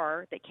every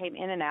car that came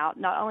in and out,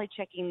 not only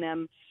checking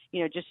them,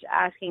 just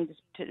asking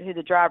who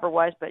the driver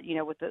was, but,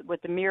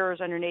 with the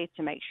mirrors underneath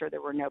to make sure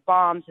there were no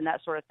bombs and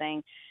that sort of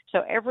thing.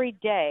 So every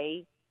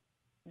day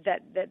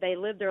that they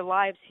lived their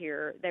lives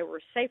here, they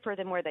were safer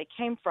than where they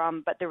came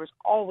from, but there was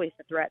always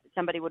the threat that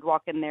somebody would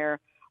walk in there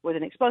with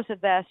an explosive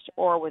vest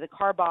or with a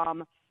car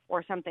bomb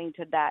or something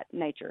to that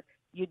nature.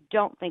 You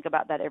don't think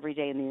about that every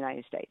day in the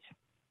United States.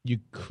 You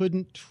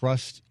couldn't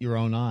trust your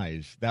own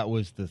eyes. That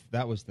was the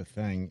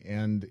thing,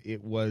 and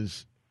it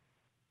was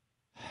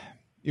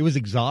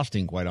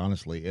exhausting, quite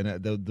honestly. And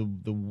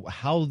the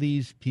how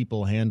these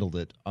people handled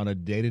it on a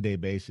day-to-day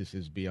basis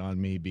is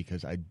beyond me,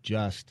 because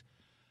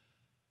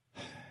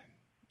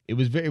it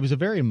was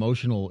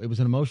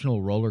an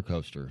emotional roller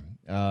coaster.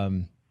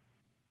 And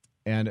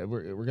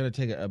we're going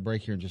to take a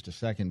break here in just a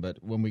second. But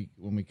when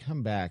we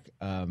come back,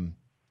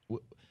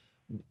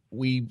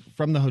 we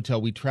from the hotel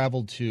we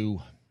traveled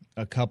to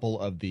a couple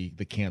of the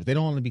camps. They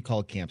don't want to be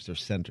called camps; they're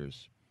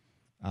centers.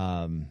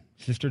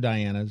 Sister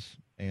Diana's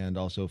and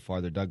also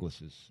Father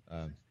Douglas's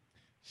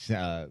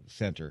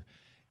center.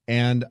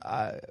 And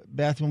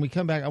Beth, when we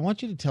come back, I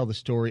want you to tell the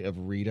story of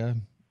Rita.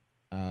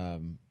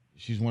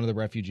 She's one of the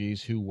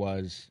refugees who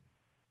was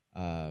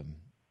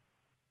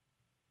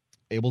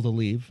able to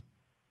leave.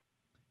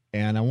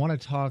 And I want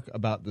to talk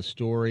about the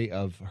story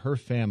of her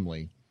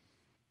family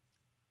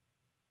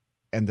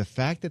and the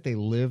fact that they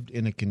lived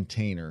in a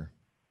container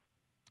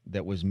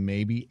that was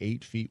maybe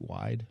 8 feet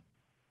wide,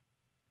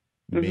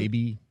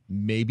 maybe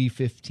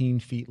 15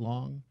 feet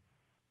long.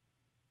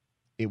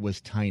 It was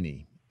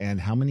tiny.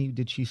 And how many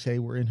did she say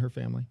were in her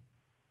family?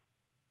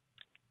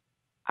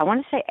 I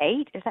want to say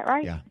 8. Is that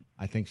right? Yeah,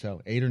 I think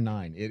so. 8 or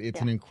 9. It's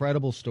an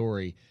incredible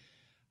story.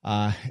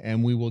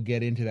 And we will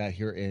get into that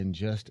here in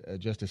just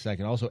a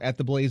second. Also, at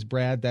The Blaze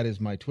Brad, that is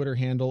my Twitter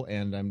handle,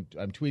 and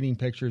I'm tweeting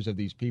pictures of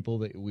these people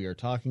that we are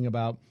talking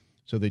about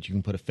so that you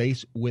can put a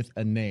face with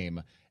a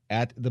name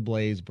at The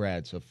Blaze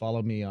Brad. So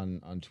follow me on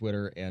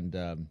Twitter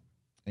and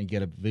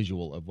get a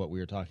visual of what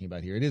we are talking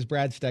about here. It is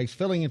Brad Staggs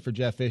filling in for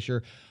Jeff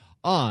Fisher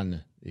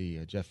on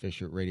the Jeff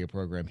Fisher radio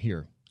program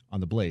here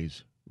on the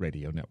Blaze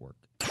Radio Network.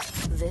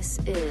 This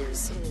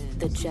is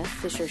the Jeff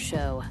Fisher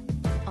Show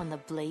on the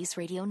Blaze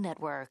Radio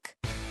Network.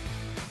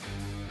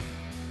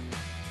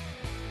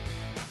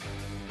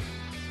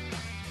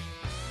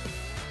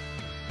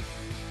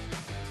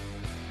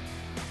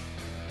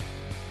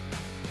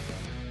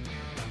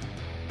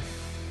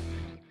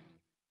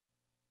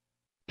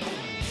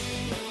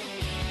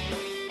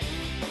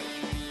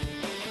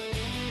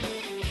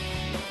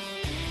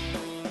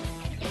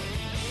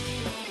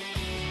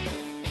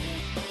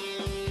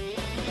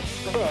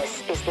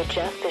 This is the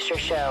Jeff Fisher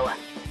Show.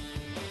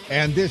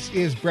 And this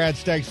is Brad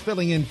Staggs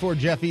filling in for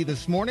Jeffy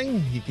this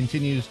morning. He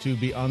continues to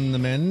be on the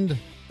mend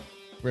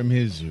from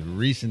his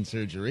recent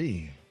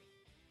surgery,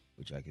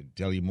 which I could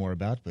tell you more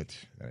about, but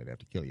I'd have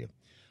to kill you.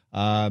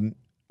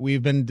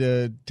 We've been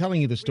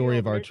telling you the story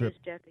of our Mrs. trip.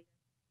 Jeffy.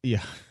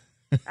 Yeah.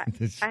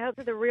 I hope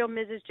that the real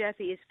Mrs.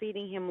 Jeffy is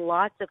feeding him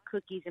lots of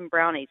cookies and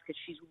brownies because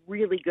she's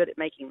really good at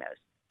making those.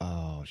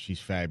 Oh, she's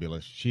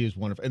fabulous. She is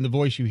wonderful. And the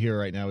voice you hear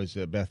right now is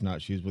Beth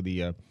Knott. She's with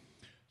the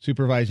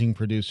supervising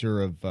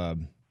producer of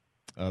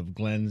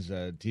Glenn's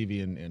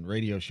TV and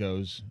radio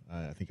shows.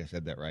 I think I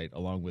said that right.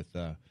 Along with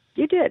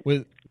you did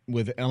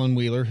with Ellen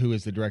Wheeler, who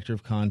is the director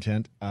of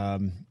content.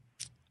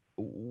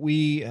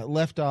 We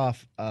left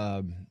off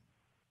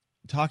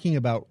talking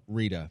about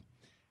Rita,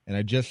 and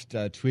I just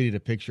tweeted a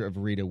picture of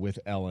Rita with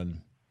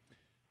Ellen.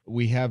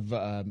 We have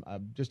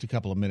just a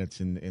couple of minutes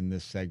in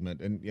this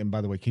segment. And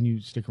by the way, can you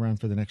stick around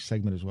for the next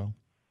segment as well?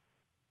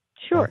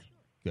 Sure.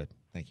 Good.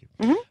 Thank you.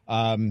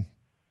 Mm-hmm.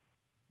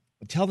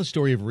 Tell the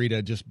story of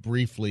Rita just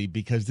briefly,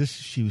 because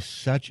she was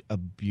such a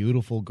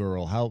beautiful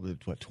girl.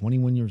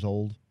 21 years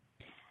old?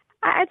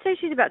 I'd say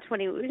she's about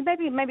 20,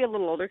 maybe a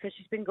little older, because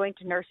she's been going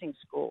to nursing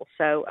school.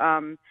 So,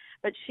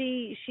 but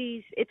she's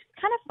it's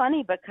kind of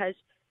funny because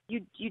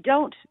you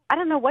don't, I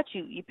don't know what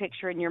you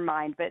picture in your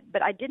mind,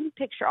 but I didn't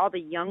picture all the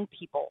young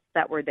people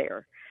that were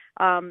there.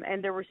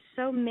 And there were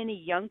so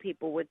many young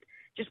people with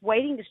just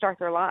waiting to start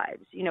their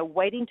lives,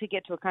 waiting to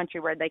get to a country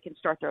where they can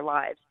start their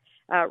lives.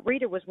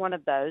 Rita was one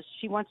of those.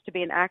 She wants to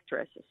be an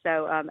actress.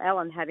 So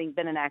Ellen, having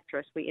been an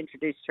actress, we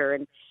introduced her,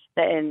 and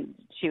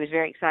she was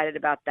very excited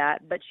about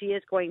that. But she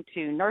is going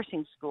to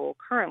nursing school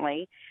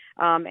currently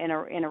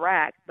in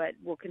Iraq, but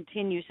will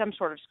continue some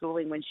sort of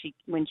schooling when she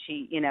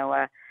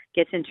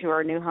gets into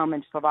her new home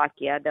in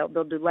Slovakia.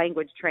 They'll do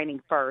language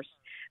training first.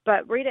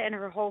 But Rita and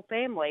her whole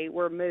family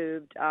were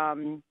moved. I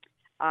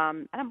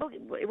don't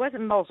believe it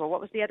wasn't Mosul. What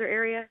was the other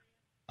area?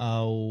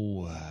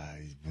 Oh,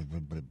 I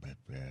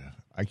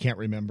can't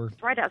remember.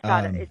 It's right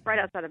outside. It's right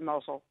outside of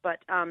Mosul. But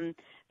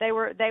they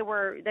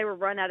were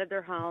run out of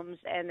their homes,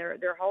 and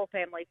their whole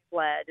family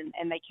fled,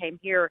 and they came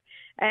here.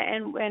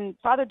 And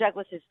Father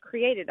Douglas has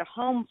created a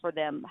home for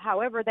them.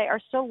 However, they are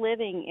still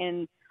living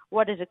in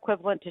what is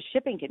equivalent to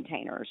shipping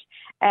containers,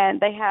 and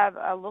they have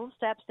little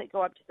steps that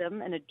go up to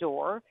them and a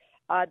door.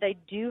 They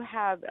do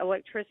have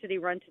electricity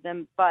run to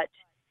them, but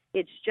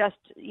it's just,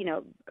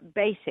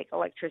 basic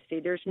electricity.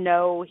 There's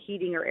no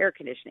heating or air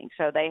conditioning,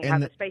 so they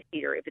have a space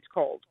heater if it's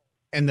cold.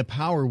 And the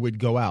power would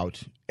go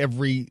out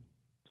every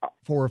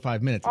 4 or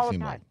 5 minutes, it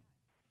seemed like.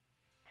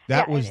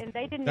 That was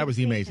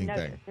the amazing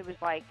thing. It was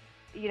like,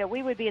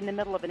 we would be in the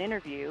middle of an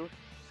interview,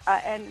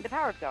 and the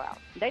power would go out.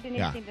 They didn't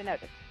even seem to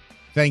notice.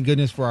 Thank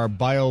goodness for our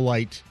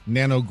BioLite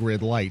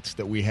nanogrid lights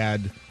that we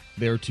had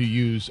there to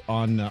use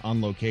on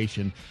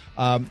location.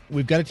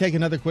 We've got to take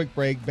another quick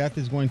break. Beth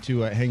is going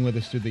to hang with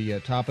us to the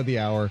top of the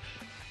hour.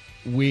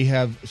 We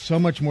have so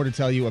much more to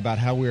tell you about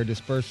how we are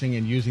dispersing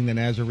and using the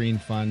Nazarene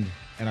Fund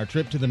and our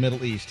trip to the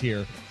Middle East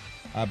here.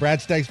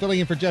 Brad Staggs filling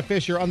in for Jeff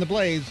Fisher on the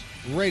Blaze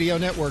Radio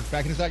Network.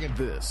 Back in a second.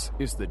 This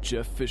is the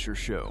Jeff Fisher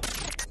Show,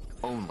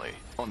 only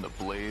on the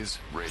Blaze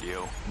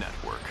Radio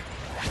Network.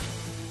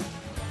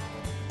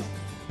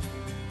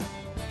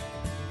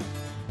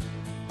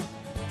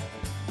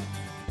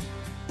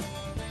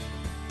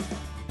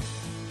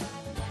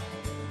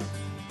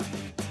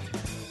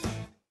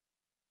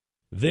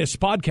 This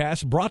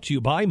podcast brought to you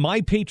by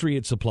My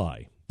Patriot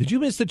Supply. Did you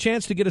miss the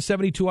chance to get a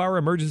 72-hour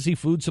emergency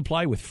food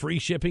supply with free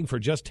shipping for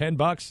just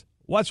 $10?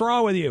 What's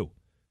wrong with you?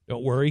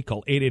 Don't worry.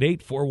 Call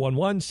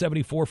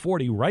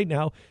 888-411-7440 right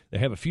now. They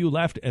have a few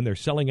left, and they're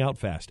selling out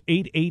fast.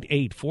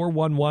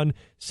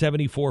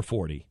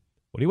 888-411-7440.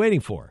 What are you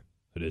waiting for?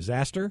 A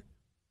disaster?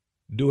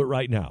 Do it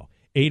right now.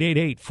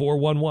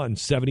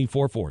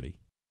 888-411-7440.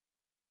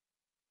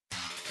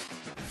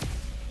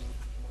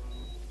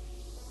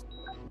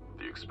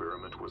 The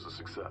experiment was a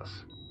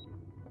success.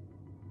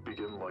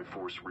 Begin Life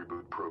Force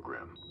Reboot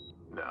Program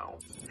now.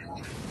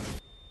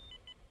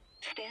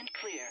 Stand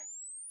clear.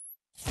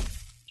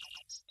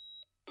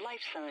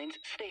 Life signs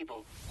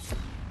stable.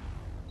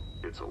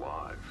 It's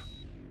alive.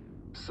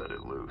 Set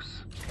it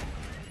loose.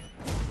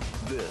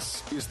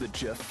 This is the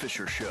Jeff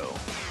Fisher Show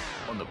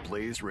on the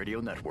Blaze Radio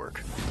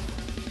Network.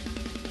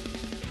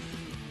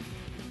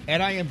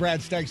 And I am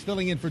Brad Staggs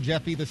filling in for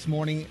Jeffy this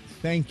morning.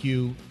 Thank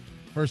you,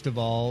 first of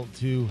all,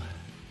 to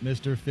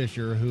Mr.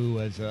 Fisher, who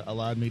has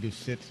allowed me to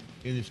sit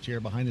in this chair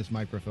behind this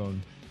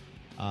microphone.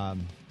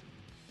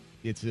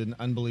 It's an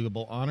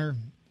unbelievable honor,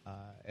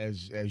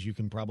 as you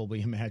can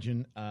probably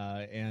imagine.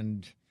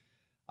 And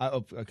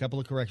a couple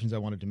of corrections I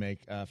wanted to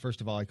make.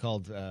 First of all, I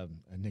called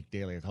Nick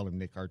Daly. I called him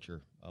Nick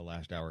Archer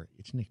last hour.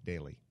 It's Nick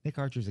Daly. Nick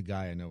Archer's a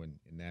guy I know in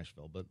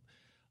Nashville. But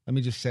let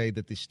me just say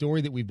that the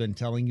story that we've been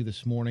telling you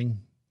this morning,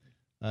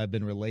 I've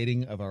been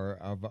relating of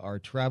our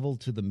travel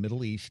to the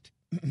Middle East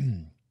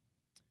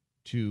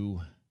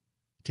to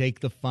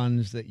take the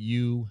funds that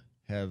you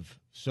have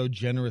so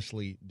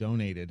generously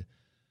donated,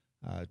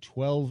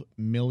 $12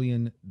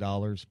 million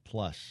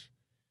plus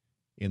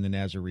in the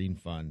Nazarene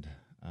Fund.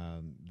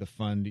 The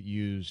fund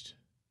used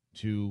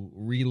to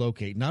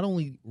relocate, not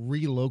only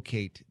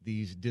relocate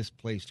these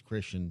displaced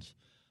Christians,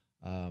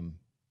 we're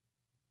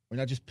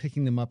not just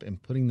picking them up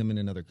and putting them in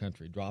another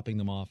country, dropping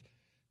them off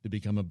to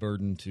become a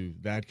burden to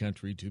that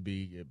country, to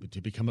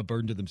become a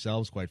burden to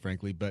themselves, quite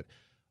frankly. But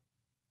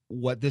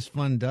what this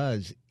fund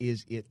does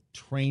is it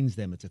trains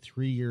them. It's a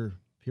 3-year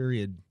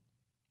period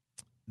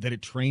that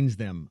it trains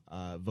them,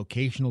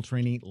 vocational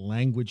training,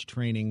 language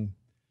training.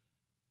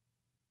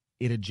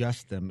 It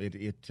adjusts them.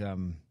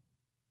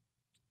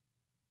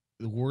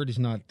 The word is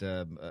not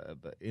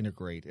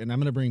integrate. And I'm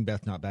going to bring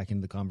Beth Knott back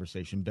into the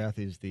conversation. Beth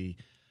is the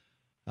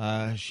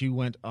She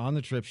went on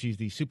the trip. She's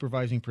the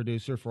supervising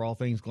producer for all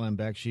things Glenn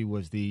Beck. She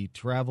was the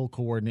travel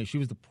coordinator. She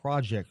was the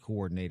project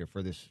coordinator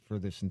for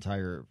this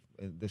entire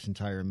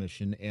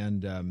mission.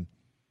 And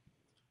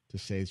to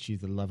say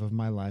she's the love of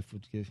my life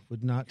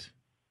would not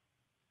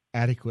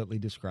adequately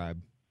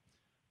describe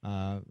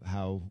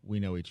how we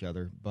know each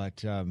other.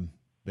 But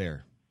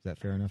there. Is that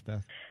fair enough,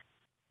 Beth?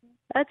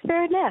 That's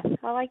fair enough.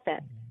 I like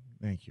that.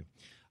 Thank you.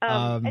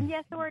 And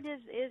yes, the word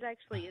is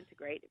actually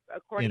integrate,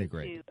 according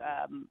to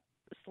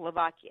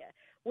Slovakia.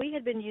 We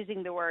had been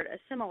using the word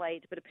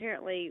assimilate, but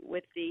apparently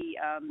with the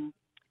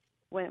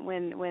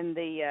when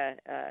the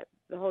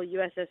whole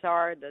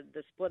USSR,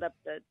 the split up,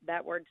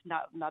 that word's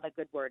not a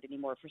good word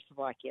anymore for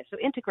Slovakia. So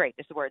integrate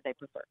is the word they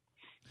prefer.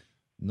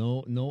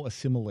 No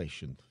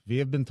assimilation. We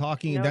have been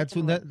talking, and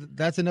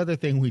that's another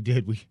thing we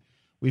did.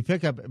 We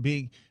pick up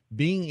being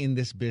in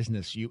this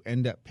business. You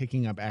end up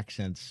picking up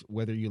accents,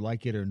 whether you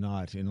like it or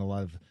not. In a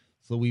lot of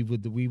so we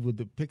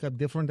would pick up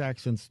different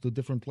accents to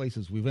different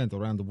places we went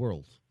around the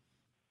world.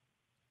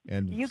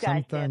 And you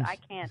guys did. I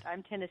can't.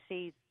 I'm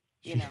Tennessee.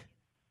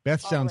 Beth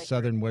sounds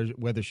Southern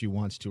whether she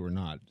wants to or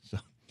not. So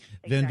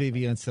then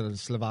we instead of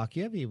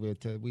Slovakia,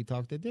 we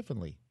talked it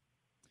differently.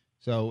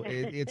 So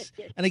it's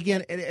and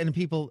again and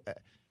people.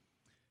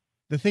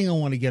 The thing I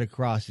want to get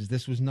across is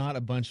this was not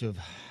a bunch of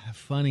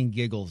fun and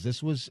giggles.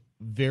 This was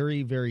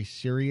very, very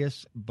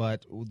serious,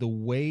 but the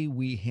way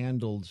we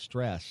handled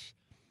stress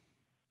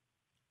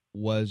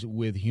was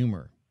with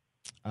humor.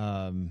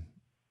 And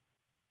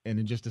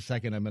in just a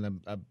second, I'm going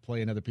to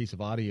play another piece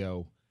of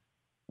audio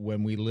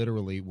when we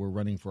literally were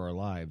running for our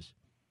lives.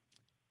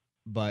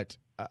 But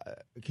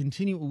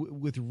continue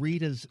with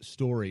Rita's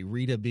story.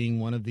 Rita being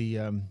one of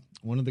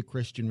the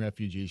Christian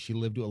refugees. She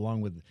lived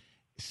along with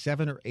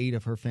 7 or 8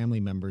 of her family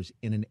members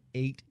in an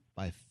 8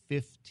 by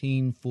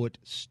 15-foot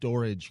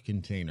storage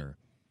container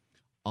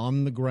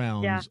on the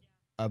grounds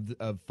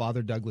of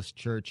Father Douglas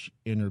Church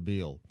in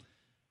Erbil.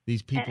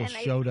 These people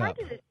showed up.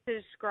 It's hard to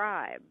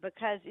describe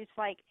because it's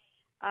like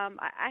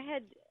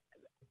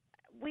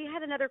we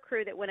had another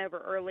crew that went over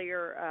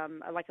earlier,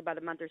 like about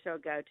a month or so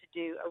ago, to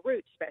do a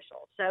route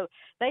special. So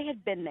they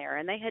had been there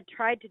and they had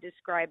tried to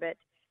describe it,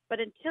 but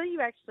until you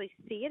actually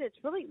see it, it's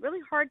really, really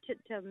hard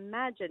to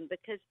imagine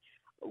because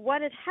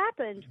what had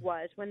happened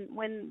was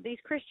when these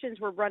Christians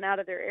were run out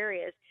of their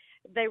areas,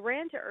 they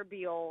ran to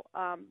Erbil,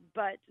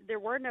 but there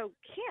were no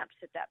camps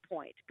at that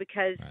point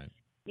because,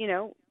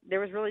 there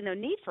was really no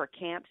need for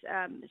camps.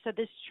 So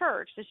this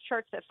church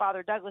that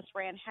Father Douglas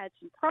ran had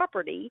some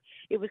property.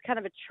 It was kind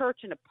of a church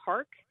in a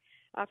park,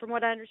 from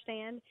what I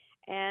understand.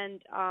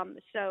 And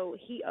so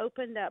he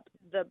opened up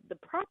the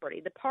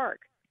property, the park,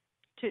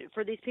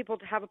 for these people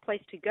to have a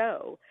place to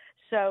go.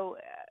 So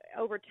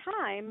over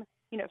time,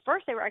 at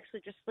first they were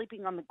actually just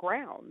sleeping on the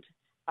ground,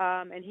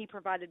 and he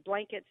provided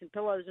blankets and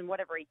pillows and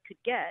whatever he could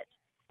get.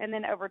 And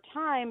then over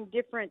time,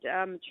 different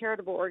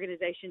charitable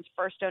organizations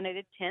first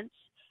donated tents.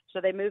 So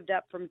they moved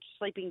up from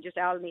sleeping just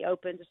out in the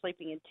open to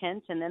sleeping in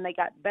tents, and then they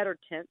got better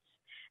tents.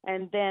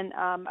 And then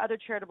other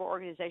charitable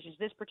organizations,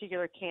 this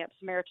particular camp,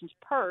 Samaritan's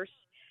Purse,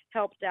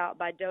 helped out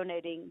by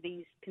donating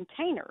these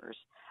containers.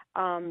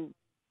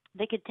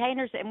 The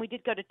containers, and we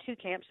did go to 2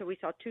 camps, so we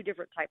saw 2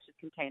 different types of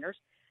containers.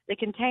 The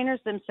containers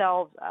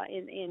themselves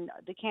in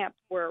the camp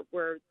where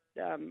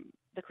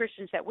the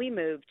Christians that we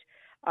moved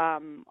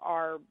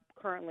are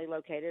currently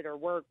located or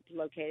were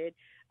located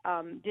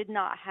did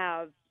not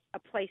have a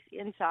place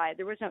inside.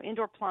 There was no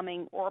indoor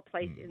plumbing or a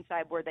place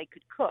inside where they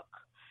could cook.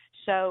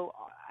 So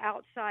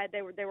outside,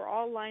 they were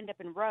all lined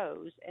up in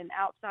rows, and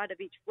outside of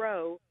each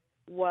row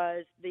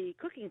was the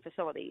cooking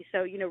facility.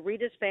 So,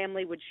 Rita's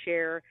family would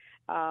share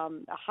a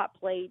hot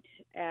plate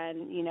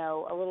and,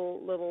 a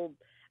little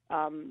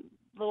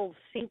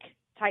sink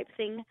type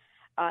thing.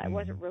 It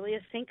wasn't really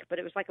a sink, but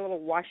it was like a little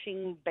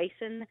washing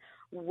basin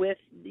with,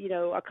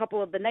 a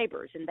couple of the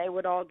neighbors, and they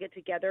would all get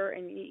together.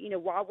 And,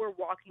 while we're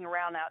walking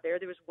around out there,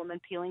 there was a woman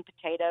peeling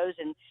potatoes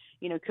and,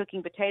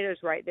 cooking potatoes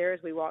right there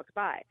as we walked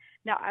by.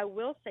 Now, I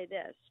will say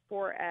this,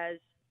 for as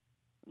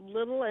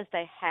little as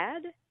they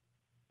had,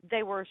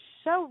 they were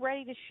so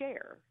ready to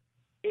share.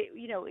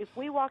 If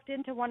we walked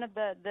into one of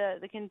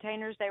the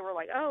containers, they were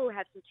like, oh,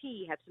 have some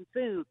tea, have some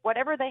food.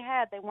 Whatever they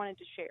had, they wanted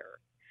to share.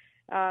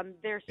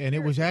 And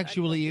it was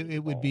actually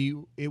it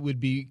would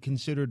be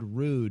considered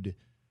rude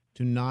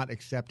to not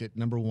accept it,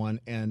 number one,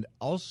 and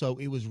also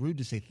it was rude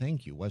to say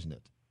thank you, wasn't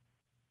it?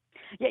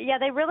 Yeah.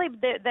 They really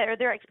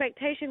their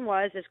expectation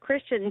was, as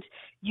Christians,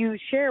 you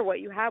share what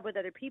you have with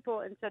other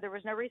people, and so there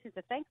was no reason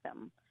to thank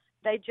them.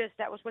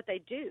 That was what they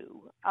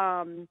do.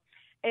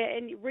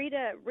 And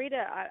Rita,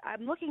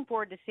 I'm looking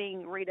forward to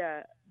seeing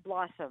Rita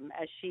blossom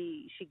as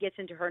she gets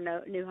into her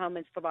new home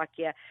in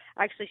Slovakia.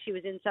 Actually, she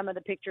was in some of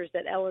the pictures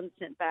that Ellen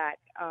sent back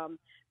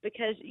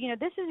because,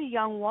 this is a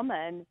young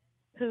woman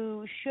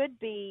who should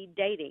be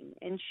dating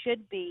and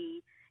should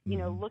be,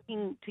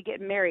 looking to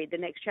get married the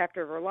next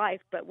chapter of her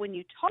life. But when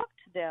you talk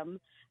to them,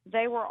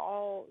 they were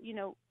all,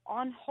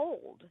 on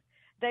hold.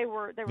 They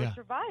were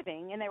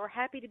surviving, and they were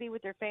happy to be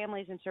with their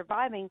families and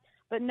surviving,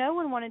 but no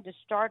one wanted to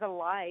start a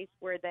life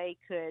where they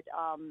could,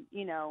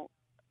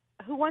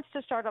 who wants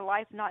to start a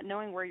life not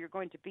knowing where you're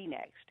going to be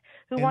next?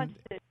 Who And- wants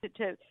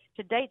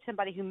to date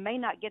somebody who may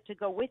not get to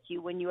go with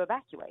you when you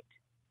evacuate?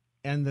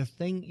 And the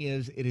thing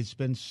is, it has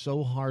been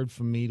so hard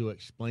for me to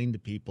explain to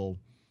people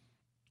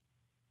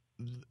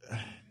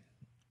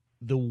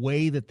the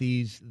way that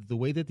these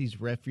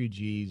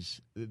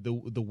refugees,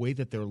 the way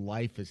that their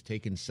life has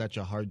taken such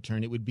a hard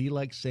turn. It would be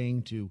like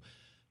saying to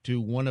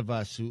one of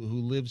us who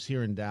lives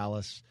here in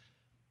Dallas,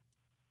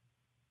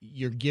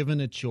 you're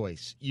given a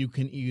choice. You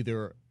can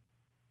either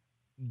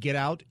get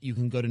out, you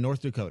can go to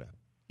North Dakota,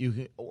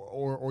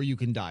 or you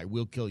can die.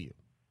 We'll kill you.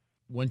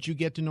 Once you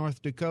get to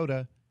North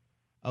Dakota,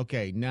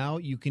 okay, now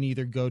you can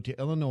either go to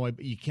Illinois,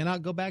 but you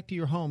cannot go back to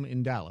your home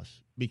in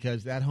Dallas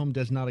because that home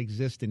does not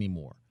exist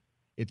anymore.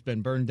 It's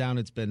been burned down.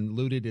 It's been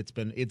looted.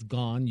 It's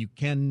gone. You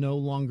can no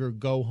longer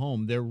go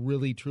home. There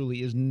really,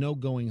 truly is no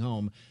going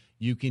home.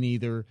 You can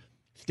either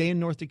stay in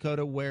North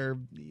Dakota where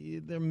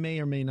there may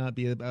or may not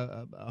be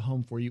a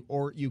home for you,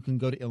 or you can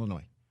go to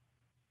Illinois.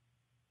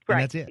 Right,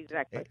 And that's it.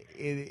 exactly.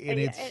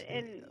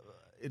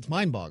 It's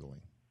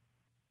mind-boggling.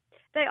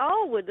 They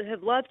all would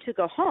have loved to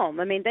go home.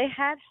 I mean, they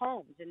had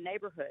homes and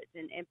neighborhoods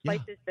and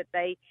places that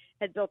they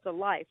had built a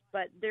life,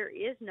 but there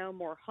is no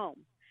more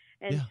home.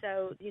 And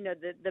so,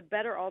 the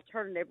better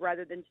alternative,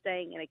 rather than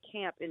staying in a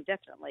camp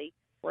indefinitely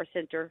or a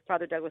center,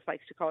 Father Douglas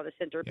likes to call it a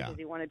center because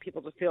he wanted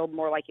people to feel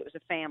more like it was a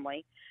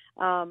family.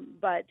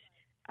 But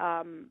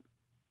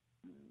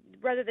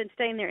rather than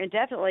staying there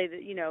indefinitely,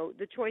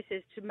 the choice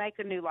is to make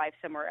a new life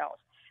somewhere else.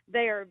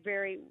 They are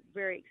very,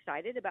 very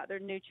excited about their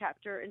new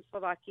chapter in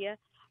Slovakia.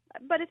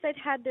 But if they'd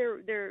had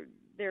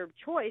their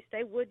choice,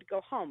 they would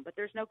go home. But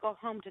there's no go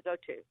home to go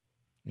to.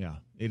 Yeah,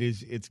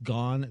 it's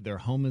gone. Their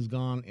home is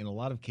gone. In a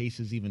lot of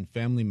cases, even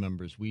family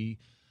members. We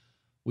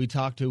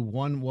talked to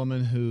one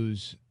woman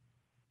whose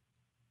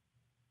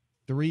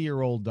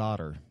 3-year-old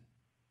daughter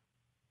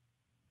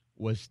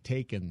was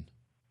taken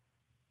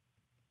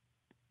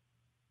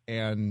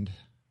and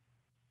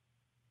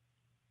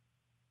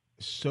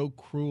so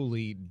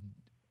cruelly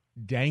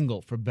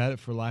dangled,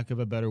 for lack of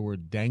a better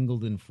word,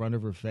 dangled in front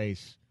of her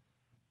face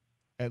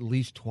at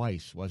least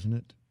twice, wasn't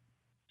it?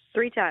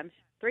 3 times.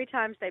 3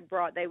 times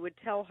they would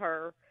tell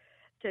her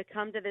to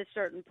come to this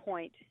certain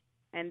point,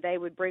 and they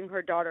would bring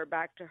her daughter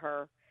back to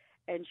her,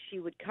 and she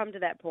would come to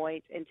that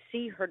point and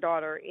see her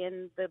daughter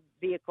in the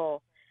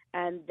vehicle,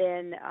 and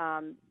then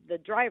the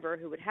driver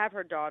who would have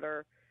her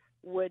daughter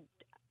would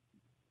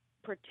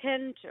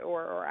pretend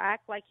or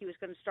act like he was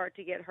going to start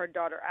to get her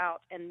daughter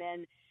out, and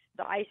then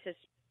the ISIS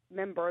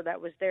member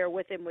that was there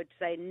with him would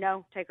say,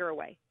 "No, take her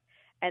away,"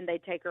 and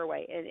they'd take her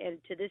away.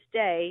 And to this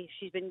day,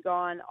 she's been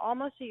gone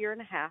almost a year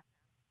and a half.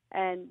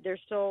 And they're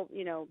still,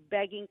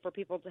 begging for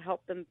people to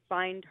help them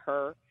find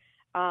her,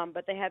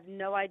 but they have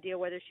no idea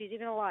whether she's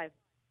even alive.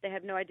 They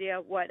have no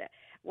idea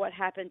what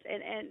happens.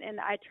 And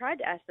I tried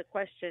to ask the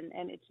question,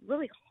 and it's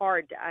really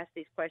hard to ask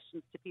these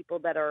questions to people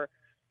that are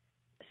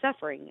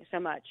suffering so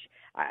much.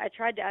 I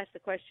tried to ask the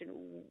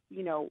question,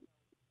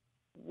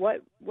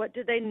 what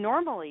do they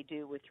normally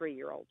do with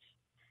 3-year-olds?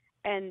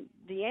 And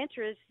the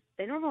answer is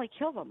they normally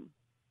kill them.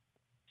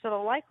 So the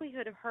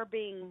likelihood of her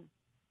being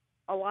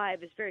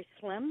alive is very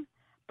slim.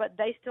 But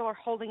they still are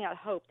holding out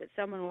hope that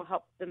someone will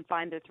help them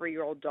find their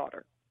 3-year-old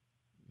daughter.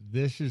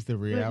 This is the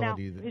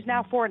reality. Who's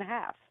now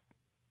 4.5.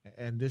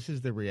 And this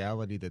is the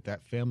reality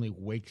that family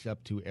wakes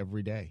up to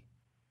every day.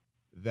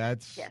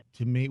 That's,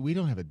 to me, we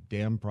don't have a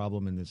damn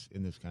problem in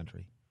this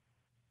country.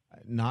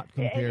 Not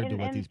compared to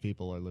what these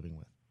people are living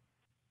with.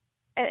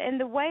 And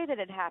the way that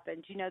it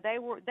happened, they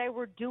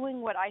were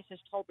doing what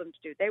ISIS told them to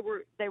do.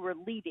 They were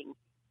leaving,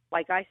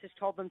 like ISIS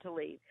told them to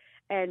leave.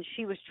 And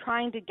she was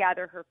trying to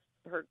gather her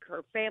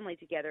family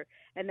together,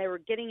 and they were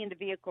getting into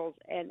vehicles,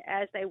 and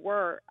as they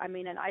were,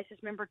 an ISIS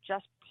member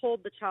just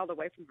pulled the child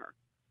away from her.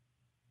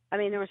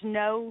 There was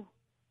no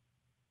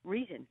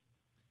reason.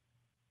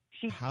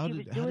 How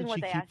did she asked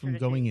keep from her to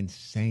going do.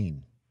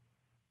 insane?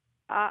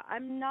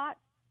 I'm not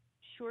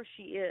sure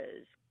she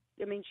is.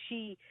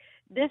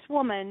 This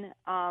woman,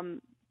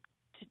 I'm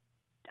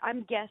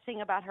guessing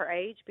about her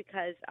age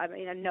because, I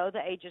know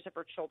the ages of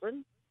her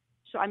children,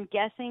 so I'm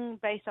guessing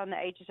based on the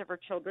ages of her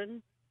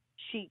children,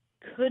 she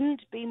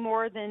couldn't be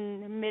more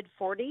than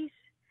mid-40s,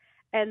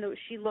 and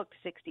she looked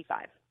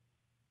 65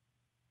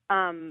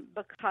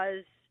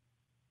 because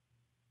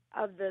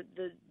of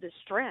the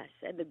stress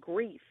and the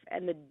grief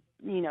and the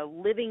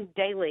living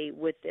daily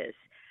with this.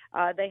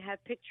 They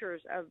have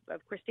pictures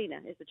of Christina,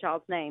 is the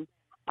child's name,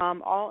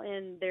 all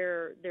in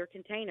their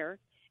container,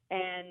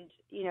 and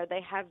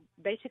they have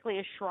basically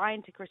a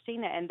shrine to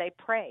Christina, and they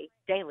pray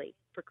daily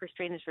for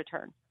Christina's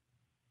return.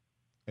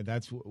 And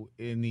that's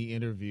in the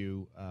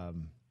interview.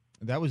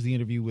 That was the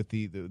interview with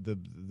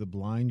the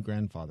blind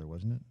grandfather,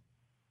 wasn't it?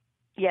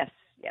 Yes,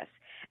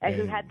 and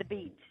who had the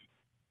beads,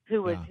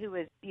 who was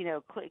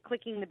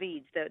clicking the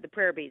beads, the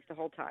prayer beads the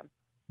whole time.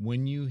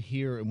 When you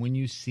hear and when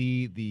you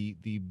see the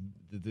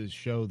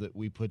show that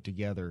we put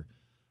together,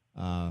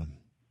 and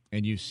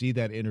you see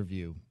that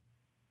interview,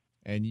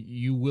 and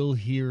you will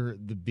hear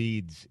the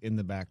beads in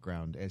the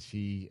background as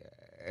he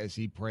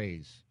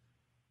prays.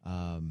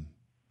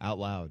 out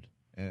loud.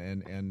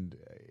 And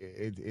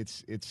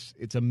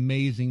it's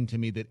amazing to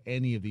me that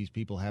any of these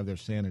people have their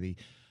sanity.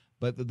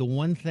 But the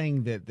one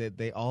thing that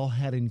they all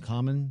had in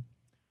common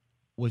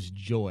was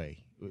joy.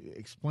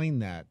 Explain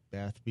that,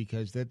 Beth,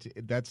 because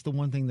that's the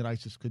one thing that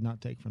ISIS could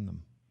not take from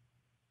them.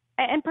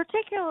 And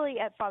particularly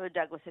at Father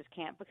Douglas's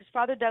camp, because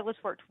Father Douglas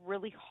worked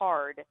really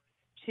hard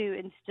to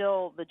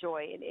instill the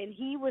joy. And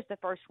he was the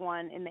first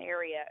one in the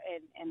area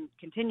and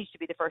continues to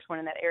be the first one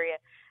in that area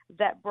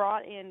that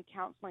brought in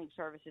counseling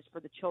services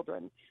for the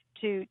children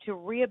to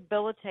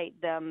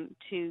rehabilitate them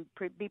to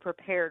be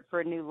prepared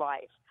for a new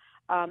life.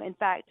 In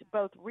fact,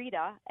 both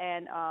Rita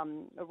and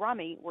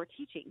Rami were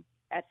teaching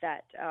at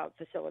that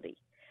facility.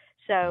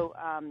 So,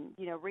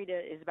 Rita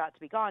is about to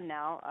be gone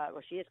now.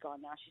 She is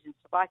gone now. She's in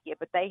Slovakia.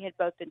 But they had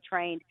both been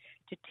trained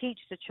to teach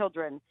the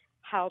children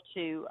how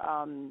to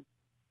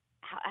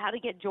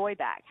get joy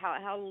back,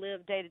 how to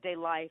live day-to-day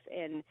life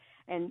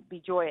and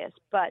be joyous.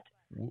 But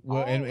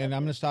and I'm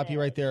going to stop you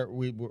right there.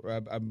 We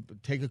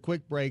take a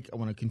quick break. I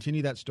want to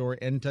continue that story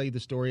and tell you the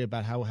story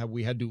about how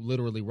we had to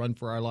literally run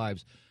for our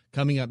lives.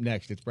 Coming up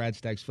next, it's Brad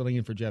Staggs filling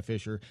in for Jeff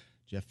Fisher.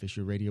 Jeff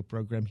Fisher radio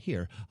program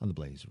here on the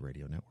Blaze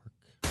Radio Network.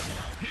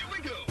 Here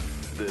we go.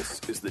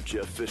 This is the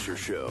Jeff Fisher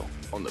Show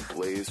on the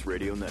Blaze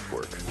Radio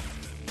Network.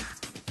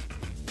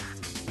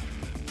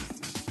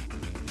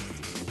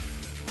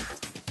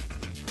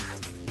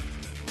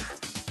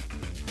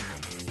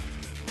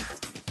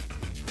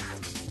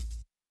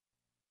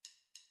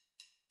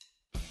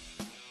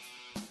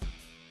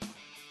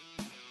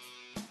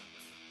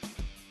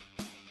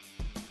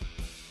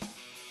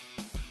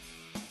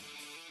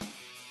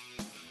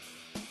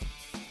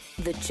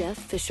 The Jeff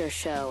Fisher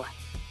Show.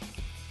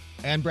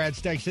 And Brad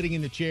Staggs sitting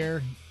in the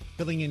chair,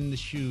 filling in the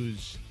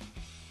shoes,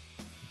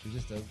 which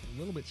is just a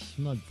little bit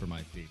snug for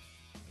my feet.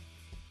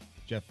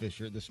 Jeff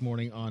Fisher this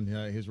morning on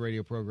his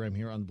radio program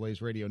here on the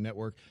Blaze Radio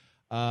Network.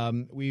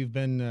 We've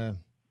been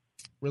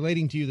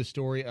relating to you the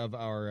story of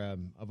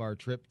our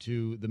trip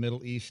to the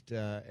Middle East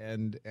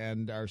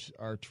and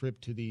our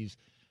trip to these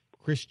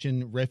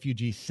Christian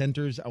refugee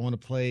centers. I want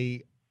to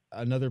play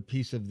another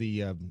piece of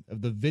the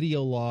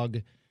video log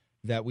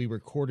that we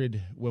recorded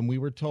when we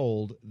were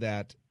told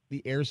that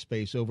the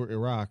airspace over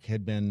Iraq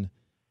had been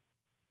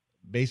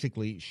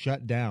basically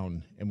shut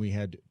down, and we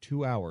had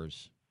 2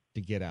 hours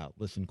to get out.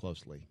 Listen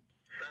closely.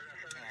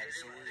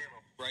 So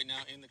we're right now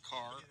in the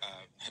car,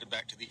 headed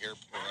back to the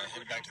airport,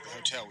 headed back to the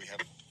hotel. We have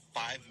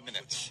 5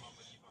 minutes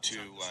to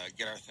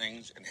get our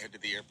things and head to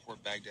the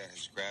airport. Baghdad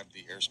has grabbed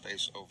the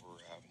airspace over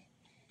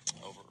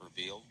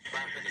Erbil, the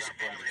biggest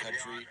part of the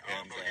country,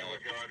 and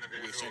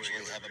we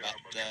essentially have about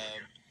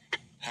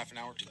half an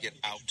hour to get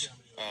out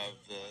of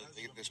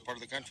this part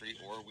of the country,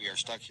 or we are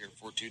stuck here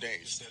for 2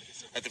 days,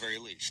 at the very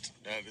least.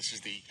 This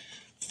is the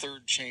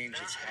third change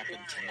that's happened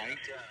tonight,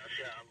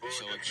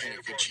 so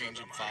it could change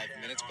in 5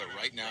 minutes. But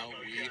right now,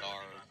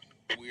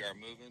 we are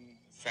moving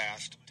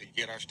fast to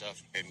get our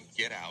stuff and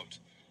get out,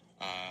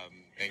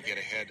 and get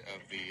ahead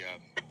of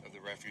the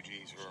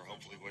refugees who are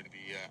hopefully going to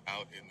be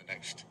out in the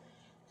next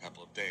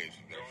couple of days.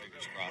 We've got our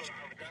fingers crossed.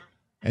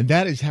 And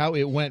that is how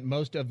it went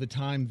most of the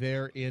time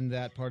there in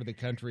that part of the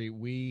country.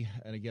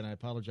 And again, I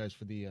apologize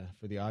for the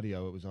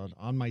audio. It was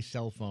on my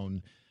cell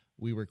phone.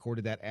 We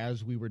recorded that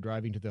as we were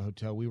driving to the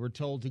hotel. We were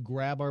told to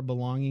grab our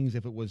belongings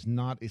if it was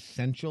not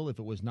essential, if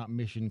it was not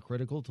mission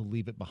critical, to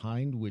leave it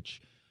behind,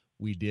 which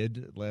we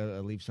did,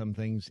 leave some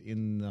things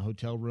in the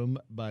hotel room.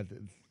 But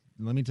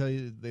let me tell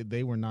you,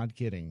 they were not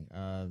kidding.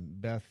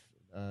 Beth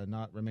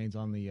Knott remains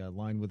on the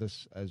line with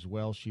us as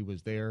well. She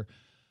was there,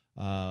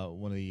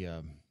 one of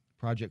the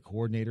project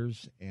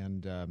coordinators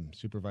and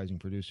supervising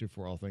producer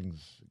for all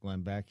things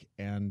Glenn Beck.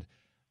 And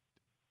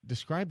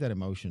describe that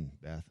emotion,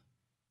 Beth.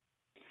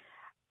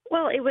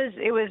 Well, it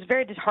was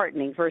very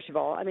disheartening, first of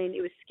all. I mean,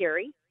 it was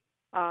scary,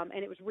 and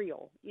it was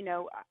real. You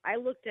know, I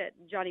looked at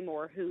Johnny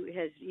Moore, who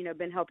has,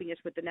 been helping us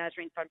with the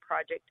Nazarene Fund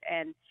Project,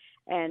 and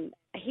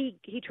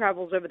he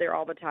travels over there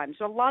all the time.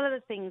 So a lot of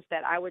the things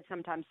that I would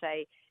sometimes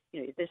say,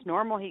 is this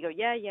normal? He'd go,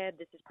 yeah,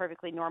 this is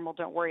perfectly normal.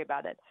 Don't worry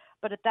about it.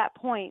 But at that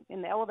point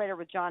in the elevator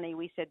with Johnny,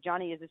 we said,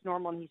 Johnny, is this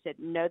normal? And he said,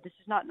 no, this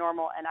is not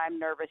normal, and I'm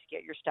nervous.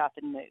 Get your stuff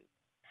and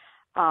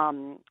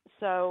move.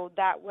 So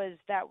that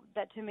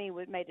to me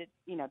made it,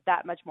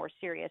 that much more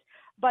serious.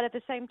 But at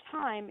the same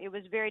time, it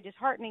was very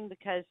disheartening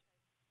because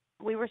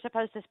we were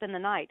supposed to spend the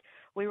night.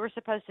 We were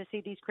supposed to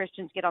see these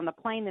Christians get on the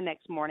plane the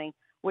next morning.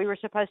 We were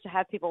supposed to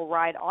have people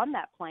ride on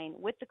that plane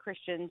with the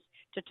Christians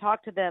to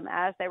talk to them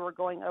as they were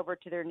going over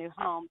to their new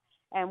home.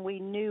 And we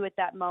knew at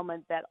that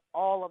moment that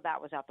all of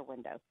that was out the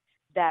window,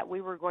 that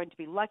we were going to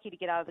be lucky to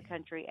get out of the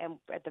country. And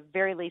at the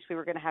very least, we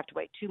were going to have to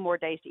wait 2 more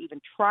days to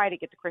even try to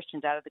get the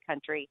Christians out of the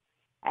country.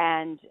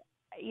 And,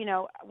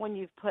 when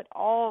you've put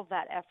all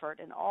that effort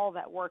and all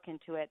that work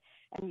into it,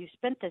 and you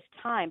spent this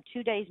time,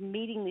 2 days,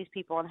 meeting these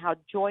people and how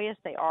joyous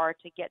they are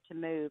to get to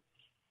move,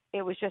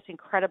 it was just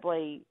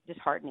incredibly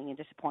disheartening and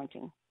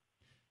disappointing.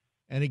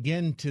 And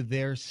again, to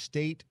their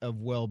state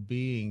of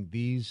well-being,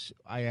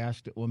 I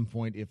asked at one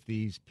point if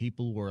these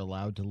people were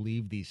allowed to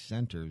leave these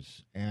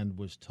centers, and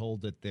was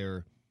told that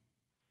their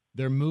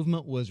Their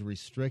movement was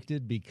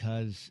restricted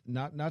because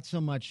not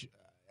so much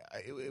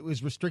it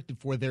was restricted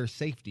for their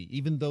safety,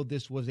 even though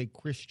this was a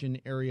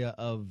Christian area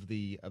of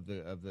the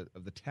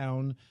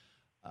town.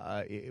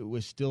 It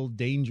was still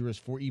dangerous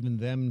for even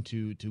them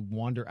to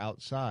wander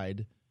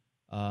outside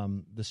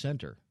the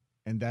center,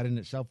 and that in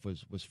itself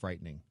was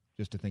frightening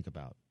just to think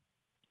about.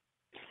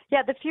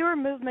 Yeah, the fewer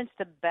movements,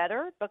 the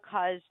better,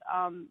 because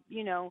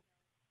you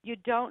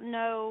don't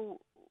know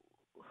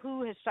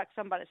who has stuck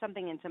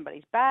something in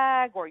somebody's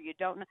bag, or you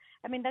don't know.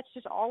 I mean, that's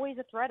just always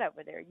a threat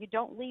over there. You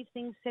don't leave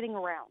things sitting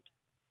around.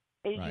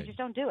 Right. You just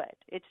don't do it.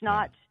 It's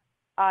not,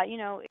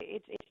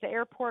 it's the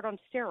airport on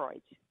steroids.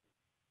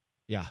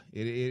 Yeah,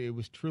 it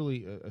was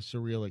truly a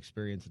surreal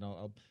experience, and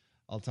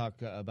I'll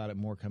talk about it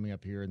more coming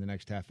up here in the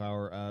next half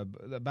hour.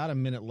 About a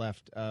minute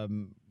left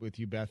with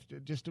you, Beth.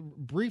 Just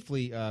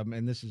briefly,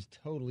 and this is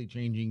totally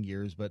changing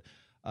gears, but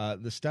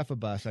the Steffa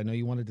bus, I know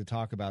you wanted to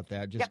talk about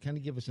that. Just kind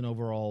of give us an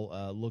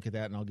overall look at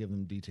that, and I'll give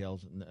them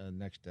details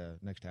next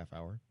half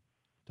hour.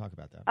 Talk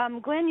about that.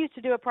 Glenn used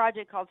to do a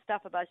project called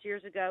Stuff a Bus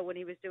years ago when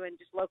he was doing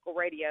just local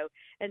radio.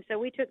 And so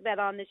we took that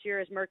on this year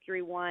as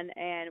Mercury One,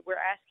 and we're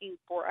asking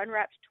for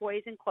unwrapped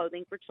toys and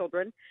clothing for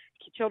children.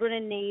 Children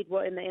in need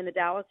in the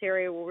Dallas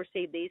area will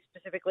receive these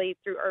specifically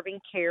through Irving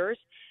Cares.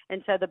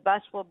 And so the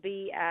bus will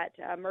be at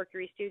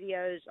Mercury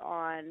Studios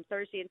on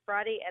Thursday and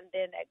Friday, and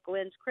then at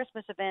Glenn's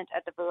Christmas event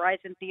at the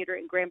Verizon Theater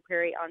in Grand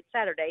Prairie on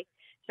Saturday.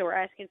 So we're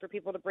asking for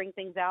people to bring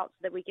things out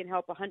so that we can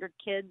help 100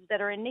 kids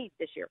that are in need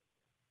this year.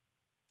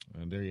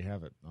 And there you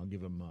have it. I'll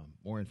give them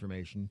more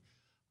information,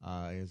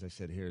 as I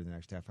said, here in the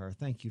next half hour.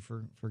 Thank you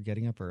for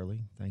getting up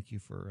early. Thank you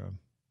for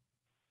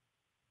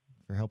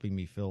helping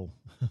me fill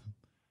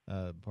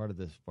part of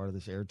this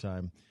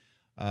airtime,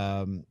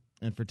 and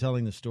for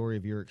telling the story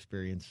of your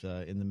experience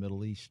in the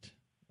Middle East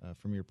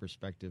from your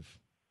perspective.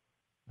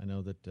 I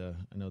know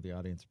the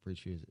audience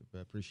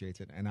appreciates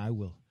it, and I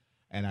will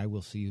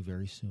see you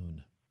very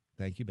soon.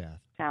 Thank you,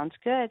 Beth. Sounds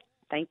good.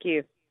 Thank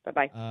you.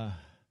 Bye-bye.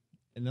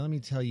 And let me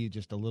tell you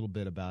just a little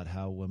bit about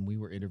how when we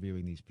were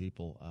interviewing these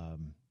people,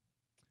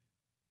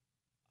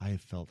 I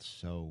have felt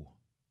so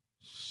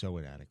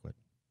inadequate.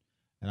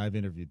 And I've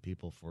interviewed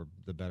people for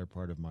the better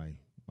part of my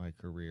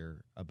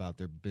career about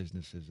their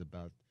businesses,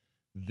 about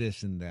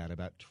this and that,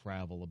 about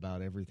travel,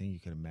 about everything you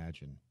can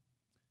imagine.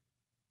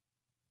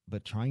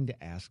 But trying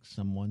to ask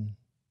someone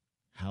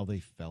how they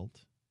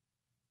felt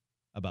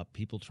about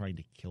people trying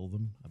to kill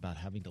them, about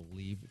having to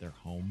leave their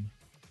home,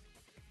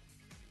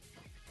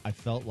 I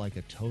felt like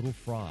a total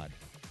fraud.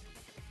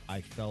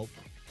 I felt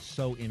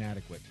so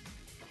inadequate.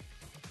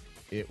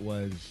 It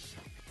was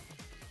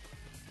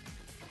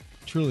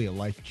truly a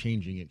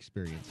life-changing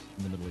experience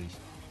in the Middle East.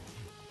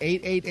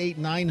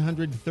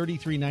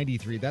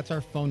 888-900-3393. That's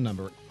our phone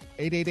number.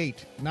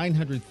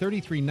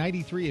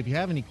 888-900-3393. If you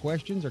have any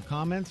questions or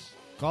comments,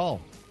 call.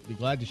 Be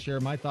glad to share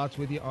my thoughts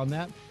with you on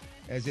that.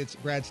 As it's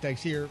Brad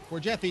Staggs here for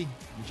Jeffy,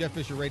 the Jeff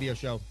Fisher Radio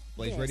Show,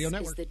 Blaze Radio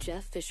Network. This is the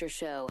Jeff Fisher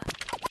Show.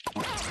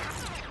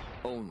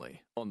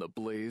 Only on the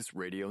Blaze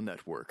Radio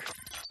Network.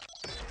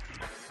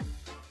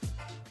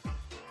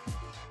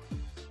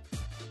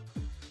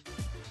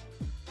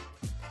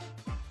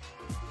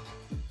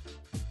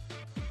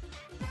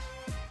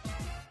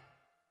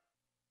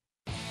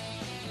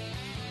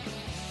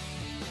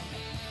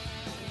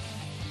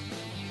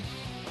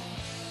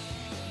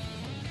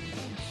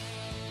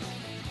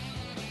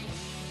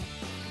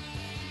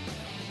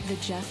 The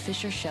Jeff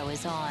Fisher Show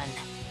is on.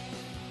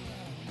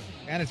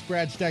 And it's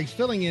Brad Staggs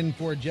filling in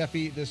for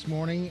Jeffy this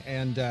morning,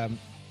 and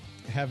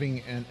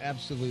having an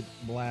absolute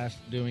blast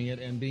doing it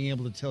and being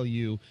able to tell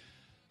you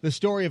the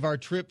story of our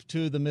trip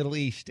to the Middle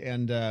East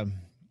and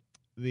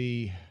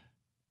the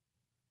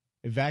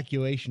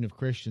evacuation of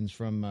Christians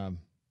from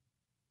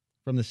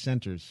the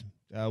centers.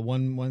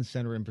 One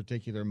center in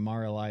particular,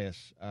 Mar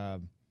Elias.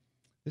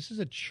 This is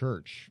a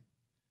church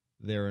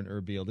there in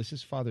Erbil. This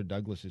is Father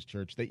Douglas's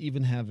church. They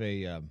even have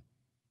a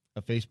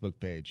Facebook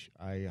page.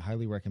 I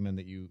highly recommend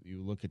that you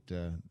look at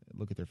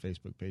their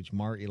Facebook page,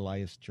 Mar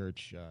Elias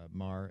Church,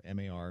 Mar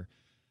M-A-R,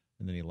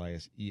 and then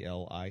Elias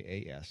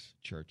E-L-I-A-S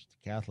Church. It's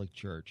a Catholic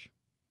church.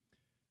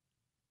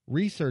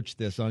 Research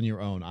this on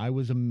your own. I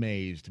was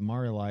amazed.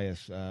 Mar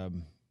Elias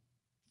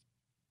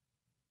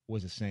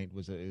was a saint,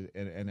 was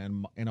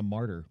and a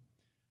martyr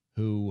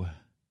who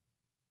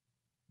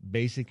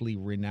basically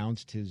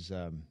renounced his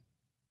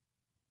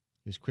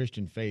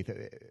Christian faith.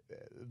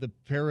 The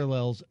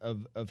parallels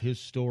of his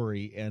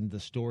story and the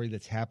story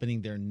that's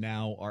happening there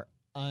now are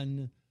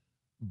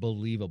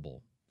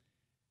unbelievable.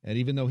 And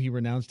even though he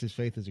renounced his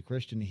faith as a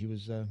Christian, he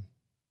was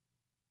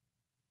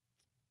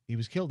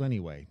killed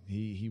anyway.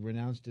 He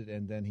renounced it,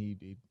 and then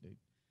he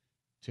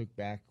took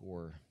back,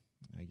 or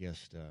I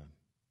guess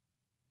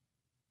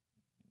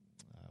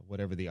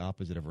whatever the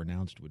opposite of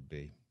renounced would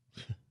be.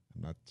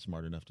 I'm not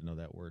smart enough to know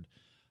that word.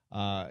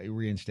 He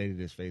reinstated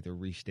his faith, or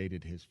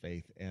restated his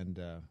faith, and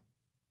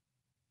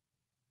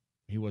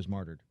he was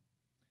martyred.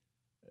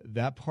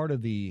 That part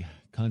of the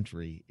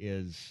country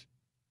is,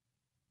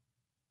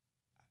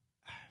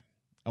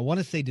 I want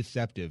to say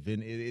deceptive,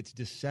 and it's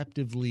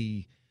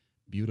deceptively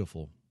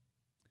beautiful.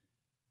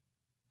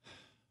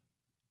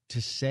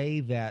 to say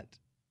that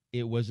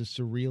it was a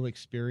surreal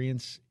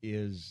experience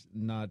is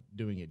not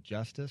doing it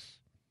justice.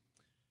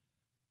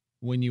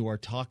 When you are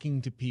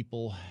talking to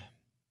people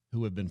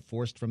who have been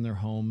forced from their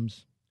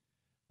homes,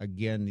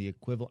 again, the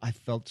equivalent, I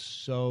felt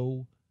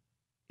so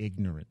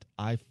ignorant.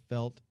 I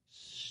felt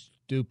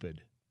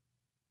stupid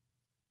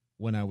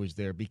when I was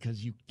there,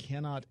 because you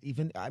cannot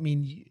even,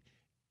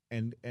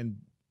 and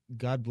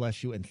God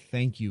bless you and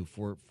thank you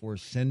for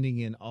sending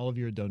in all of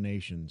your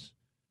donations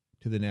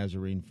to the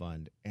Nazarene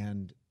Fund.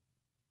 And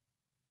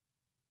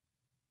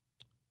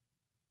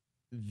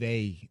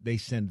they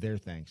send their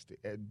thanks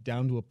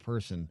down to a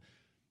person.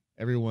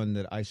 Everyone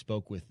that I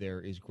spoke with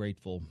there is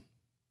grateful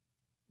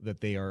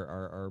that they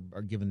are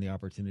given the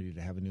opportunity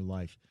to have a new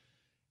life.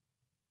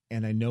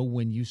 And I know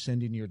when you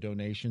send in your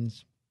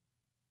donations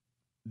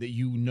that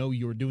you know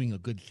you're doing a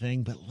good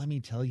thing, but let me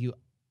tell you,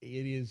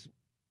 it is,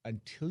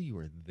 until you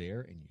are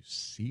there and you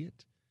see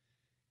it,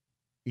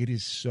 it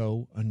is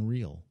so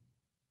unreal.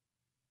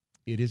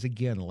 It is,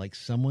 again, like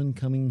someone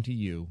coming to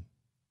you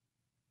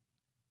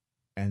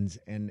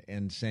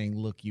and saying,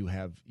 look, you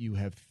have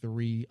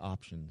three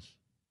options.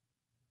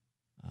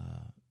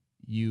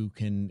 You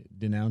can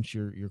denounce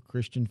your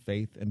Christian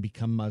faith and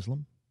become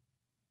Muslim.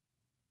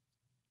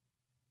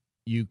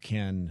 You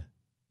can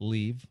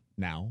leave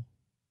now.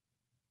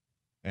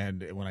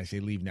 And when I say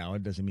leave now,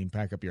 it doesn't mean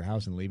pack up your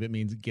house and leave. It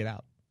means get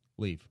out,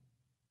 leave.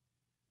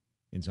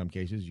 In some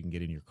cases, you can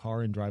get in your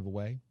car and drive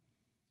away.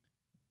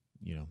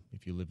 You know,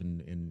 if you live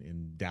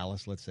in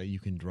Dallas, let's say, you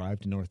can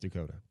drive to North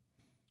Dakota.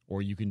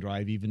 Or you can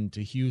drive even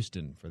to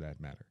Houston, for that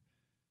matter.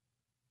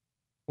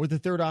 Or the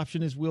third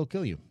option is we'll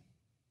kill you.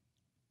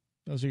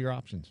 Those are your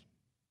options.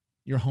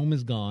 Your home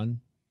is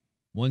gone.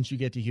 Once you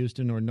get to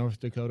Houston or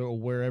North Dakota or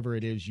wherever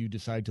it is you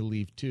decide to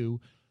leave to,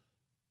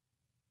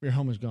 your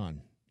home is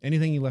gone.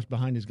 Anything you left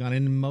behind is gone.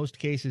 And in most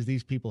cases,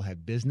 these people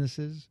had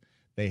businesses,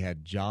 they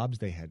had jobs,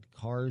 they had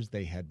cars,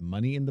 they had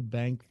money in the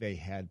bank, they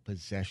had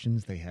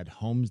possessions, they had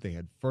homes, they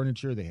had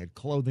furniture, they had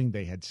clothing,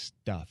 they had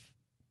stuff.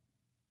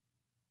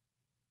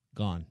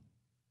 Gone.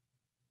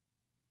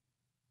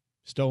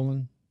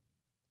 Stolen,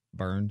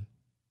 burned,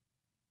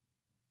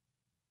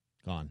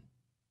 gone.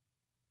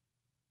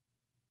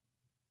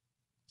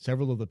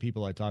 Several of the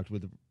people I talked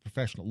with,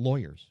 professional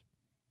lawyers,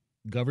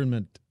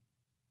 government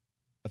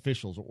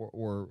officials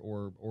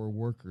or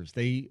workers,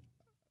 they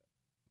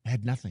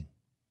had nothing,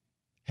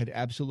 had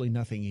absolutely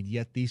nothing, and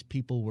yet these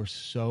people were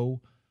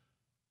so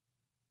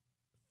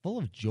full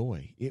of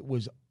joy. It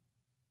was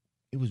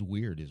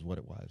weird, is what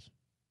it was.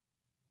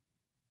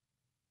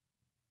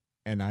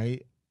 And I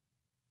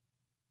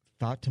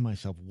thought to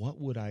myself, what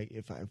would I,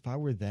 if I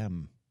were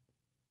them,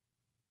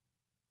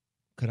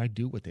 could I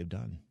do what they've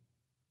done?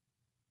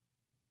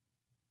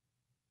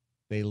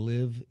 They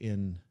live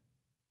in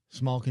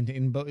small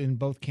in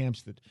both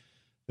camps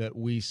that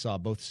we saw,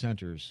 both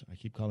centers. I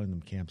keep calling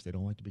them camps. They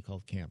don't like to be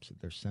called camps.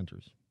 They're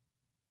centers.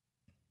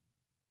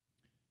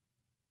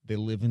 They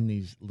live in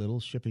these little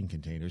shipping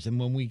containers. And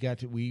when we got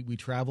to, we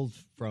traveled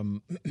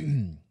from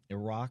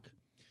Iraq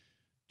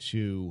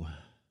to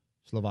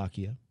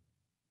Slovakia,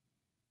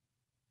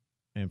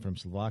 and from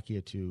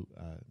Slovakia to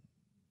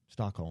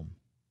Stockholm.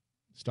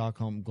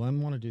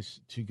 Glenn wanted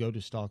to go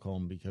to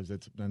Stockholm because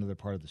that's another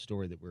part of the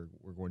story that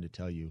we're going to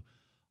tell you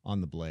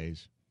on the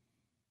Blaze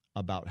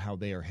about how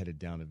they are headed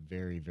down a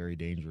very, very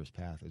dangerous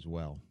path as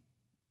well.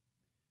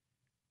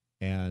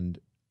 And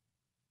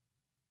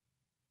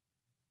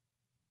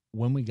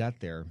when we got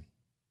there,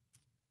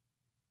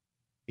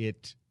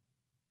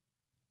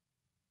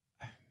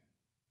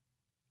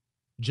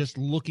 just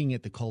looking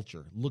at the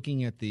culture,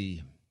 looking at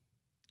the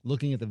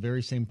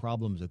very same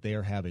problems that they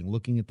are having,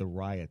 looking at the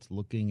riots,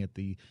 looking at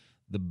the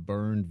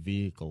burned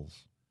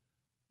vehicles,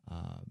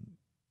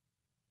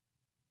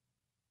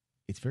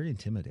 it's very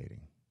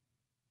intimidating.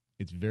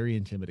 It's very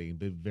intimidating,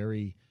 but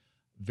very,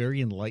 very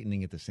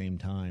enlightening at the same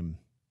time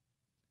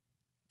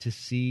to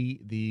see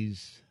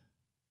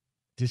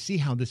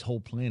how this whole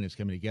plan is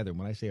coming together.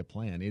 When I say a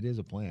plan, it is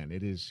a plan.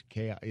 It is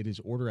chaos. It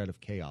is order out of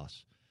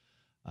chaos.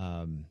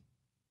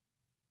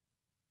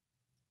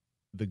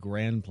 The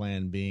grand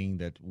plan being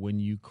that when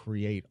you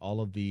create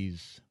all of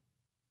these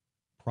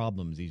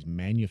problems, these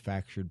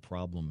manufactured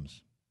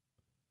problems,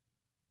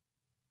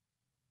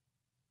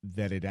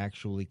 that it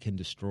actually can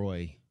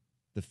destroy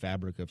the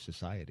fabric of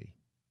society.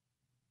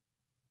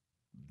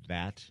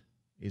 That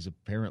is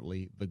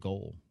apparently the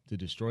goal, to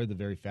destroy the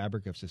very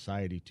fabric of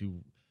society,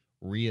 to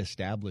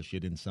reestablish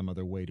it in some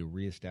other way, to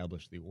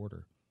reestablish the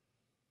order.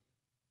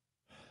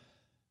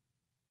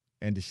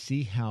 And to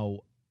see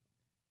how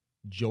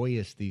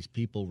joyous these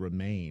people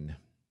remain,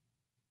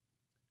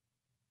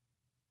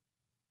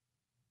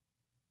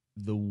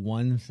 the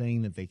one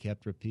thing that they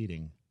kept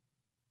repeating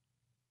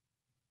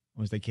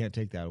was they can't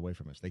take that away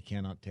from us. They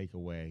cannot take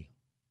away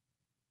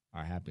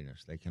our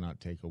happiness. They can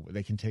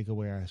take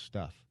away our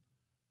stuff,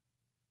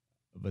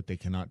 but they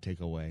cannot take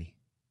away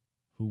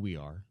who we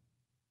are,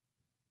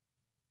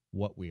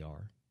 what we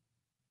are.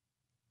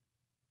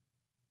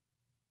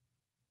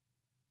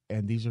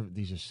 And these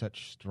are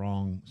such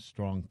strong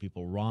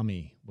people.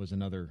 Rami was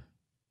another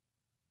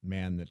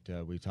man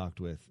that we talked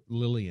with,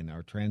 Lillian,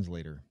 our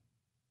translator,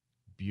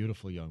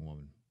 beautiful young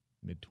woman,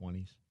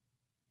 mid-20s.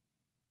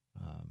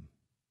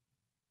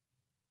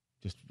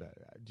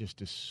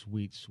 Just a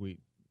sweet, sweet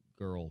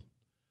girl.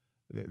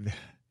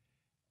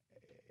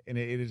 And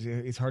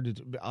it's hard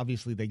to,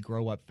 obviously they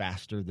grow up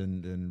faster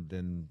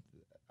than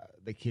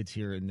the kids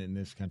here in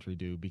this country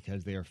do,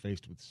 because they are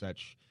faced with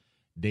such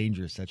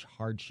danger, such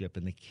hardship,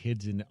 and the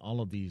kids in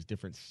all of these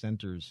different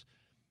centers,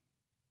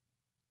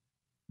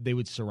 they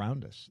would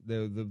surround us.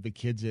 The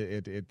kids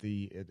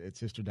at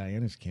Sister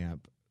Diana's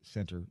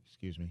center,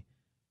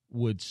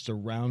 would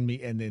surround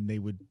me, and then they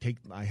would take.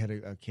 I had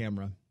a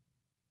camera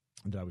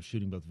that I was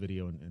shooting both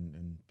video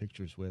and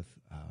pictures with.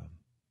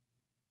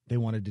 They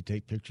wanted to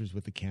take pictures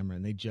with the camera,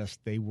 and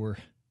they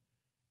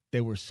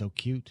were so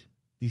cute.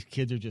 These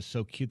kids are just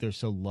so cute. They're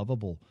so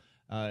lovable.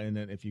 And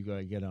then if you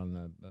go get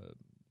on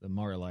the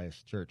Mar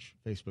Elias Church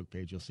Facebook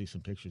page, you'll see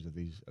some pictures of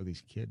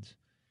these kids,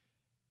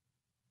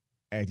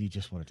 and you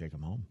just want to take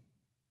them home.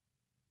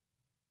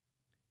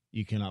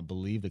 You cannot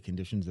believe the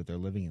conditions that they're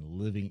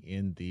living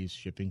in these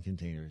shipping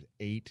containers,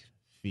 8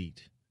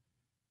 feet,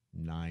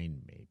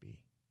 9 maybe,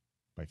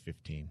 by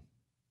 15.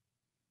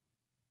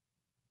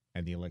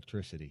 And the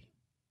electricity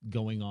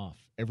going off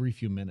every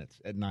few minutes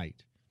at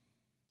night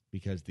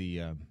because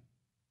they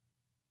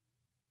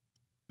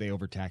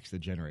overtax the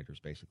generators,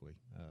 basically.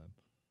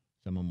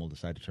 Someone will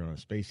decide to turn on a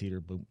space heater,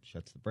 boom,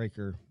 shuts the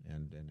breaker,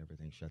 and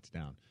everything shuts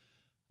down.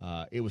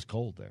 It was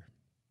cold there,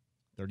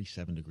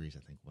 37 degrees,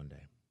 I think, one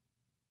day.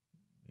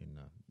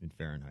 In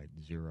Fahrenheit,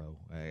 0.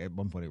 At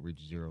one point, it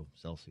reached 0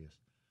 Celsius,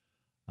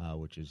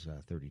 which is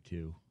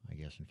 32, I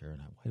guess, in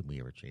Fahrenheit. Why did we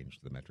ever change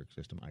the metric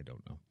system? I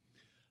don't know.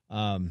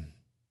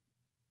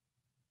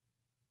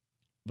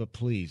 But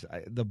please,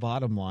 the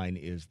bottom line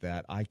is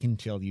that I can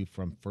tell you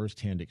from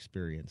firsthand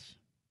experience,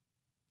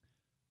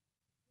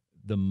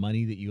 the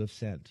money that you have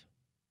sent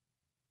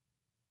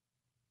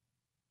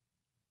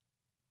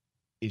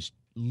is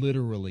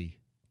literally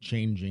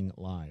changing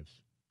lives.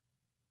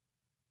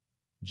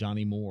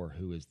 Johnny Moore,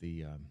 who is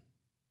the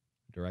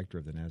director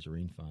of the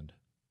Nazarene Fund,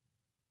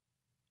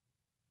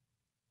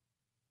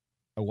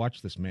 I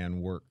watched this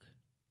man work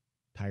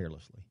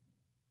tirelessly.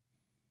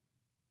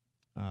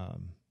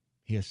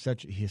 He has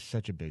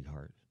such a big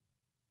heart,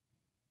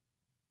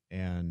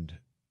 and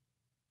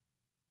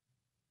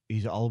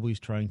he's always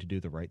trying to do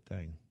the right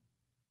thing.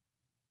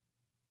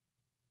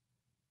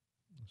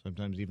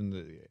 Sometimes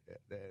even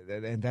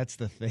and that's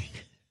the thing.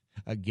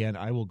 Again,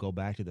 I will go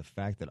back to the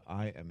fact that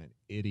I am an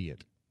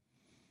idiot.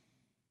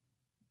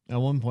 At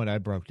one point, I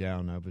broke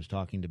down. I was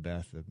talking to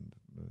Beth,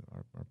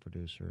 our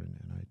producer,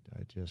 and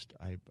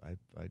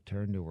I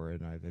turned to her,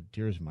 and I had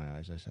tears in my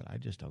eyes. I said, I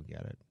just don't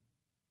get it.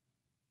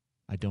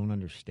 I don't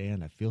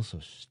understand. I feel so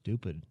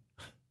stupid.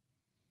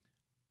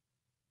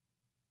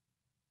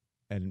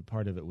 And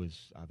part of it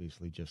was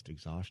obviously just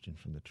exhaustion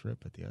from the trip,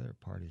 but the other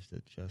part is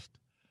that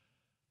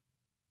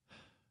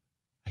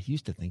I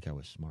used to think I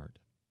was smart.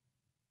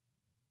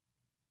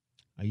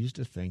 I used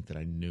to think that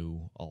I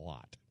knew a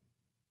lot,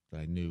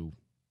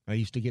 I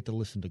used to get to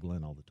listen to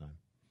Glenn all the time.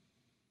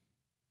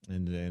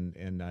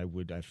 And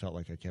I felt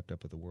like I kept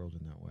up with the world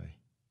in that way.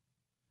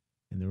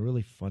 And the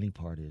really funny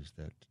part is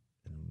that,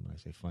 and when I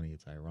say funny,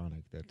 it's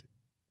ironic, that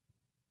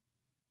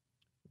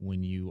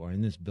when you are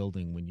in this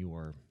building, when you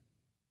are,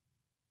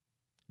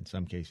 in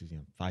some cases,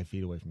 5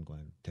 feet away from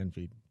Glenn, 10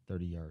 feet,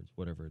 30 yards,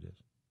 whatever it is,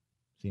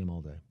 see him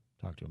all day,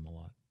 talk to him a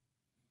lot.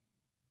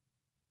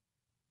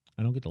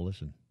 I don't get to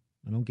listen.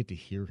 I don't get to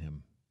hear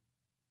him.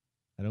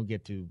 I don't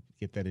get to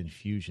get that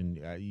infusion.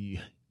 You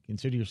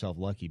consider yourself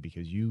lucky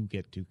because you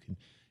get to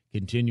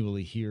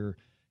continually hear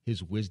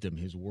his wisdom,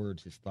 his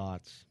words, his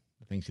thoughts,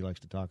 the things he likes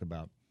to talk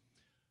about.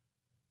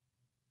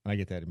 I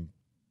get that in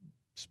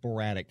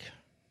sporadic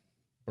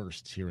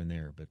bursts here and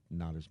there, but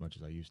not as much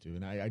as I used to.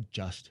 And I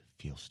just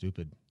feel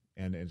stupid.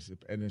 And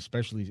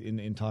especially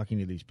in talking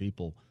to these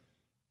people,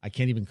 I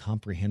can't even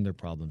comprehend their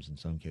problems in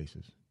some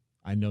cases.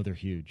 I know they're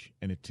huge,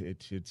 and it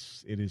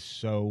is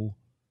so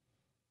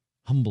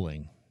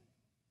humbling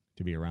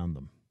to be around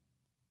them.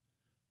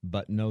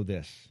 But know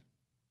this: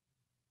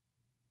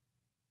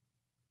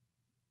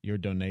 your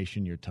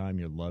donation, your time,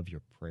 your love,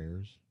 your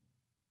prayers,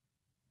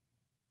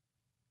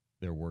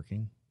 they're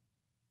working.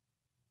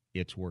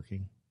 It's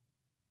working.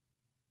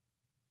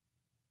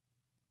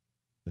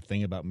 The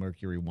thing about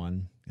Mercury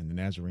One and the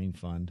Nazarene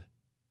Fund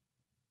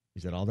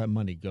is that all that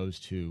money goes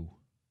to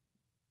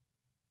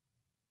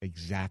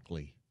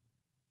exactly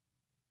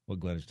what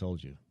Glenn has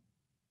told you.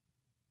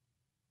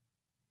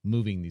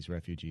 Moving these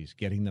refugees,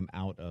 getting them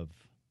out of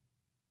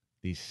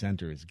these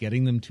centers,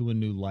 getting them to a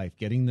new life,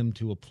 getting them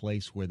to a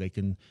place where they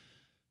can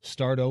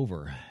start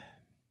over.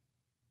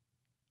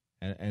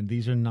 And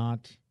these are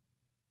not,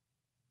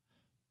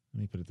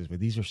 let me put it this way,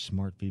 these are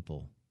smart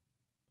people.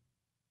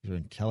 These are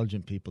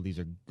intelligent people. These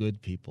are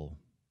good people.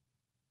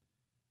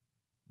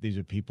 These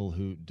are people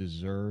who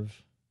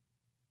deserve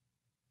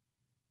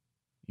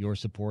your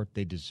support.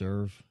 They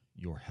deserve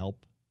your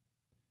help.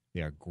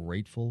 They are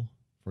grateful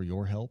for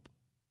your help.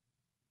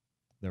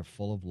 They're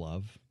full of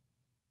love.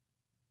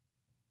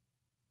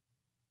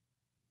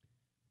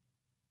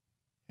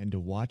 and to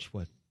watch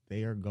what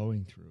they are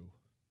going through,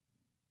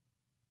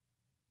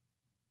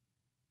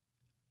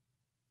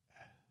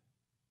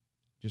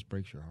 just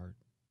breaks your heart.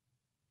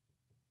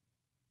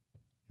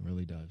 It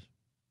really does.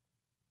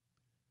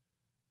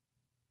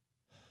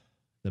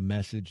 The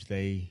message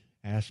they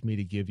asked me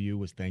to give you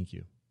was thank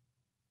you.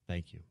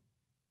 Thank you.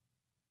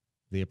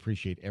 They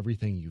appreciate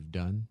everything you've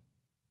done,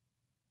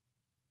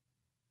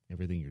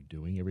 everything you're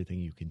doing,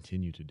 everything you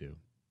continue to do.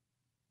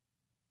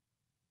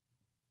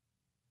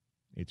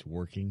 It's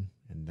working,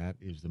 and that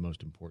is the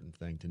most important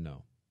thing to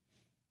know.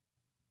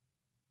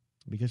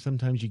 Because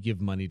sometimes you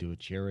give money to a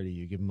charity,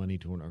 you give money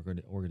to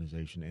an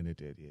organization, and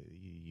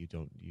you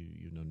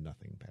know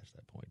nothing past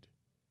that point.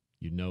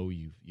 You know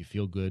you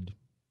feel good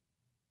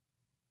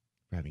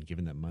for having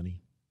given that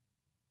money.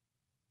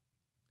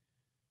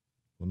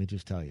 Let me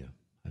just tell you,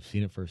 I've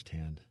seen it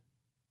firsthand,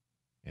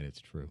 and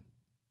it's true.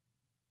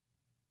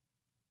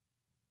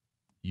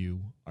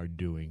 You are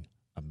doing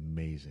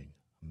amazing,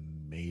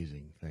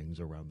 amazing things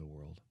around the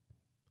world.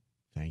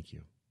 Thank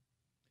you.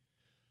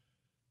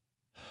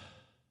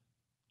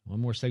 One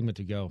more segment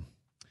to go.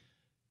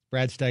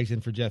 Brad Staggs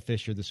in for Jeff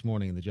Fisher this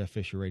morning in the Jeff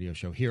Fisher Radio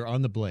Show here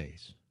on the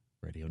Blaze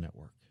Radio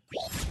Network.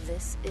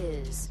 This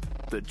is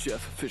The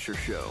Jeff Fisher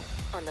Show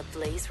on the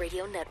Blaze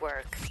Radio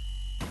Network.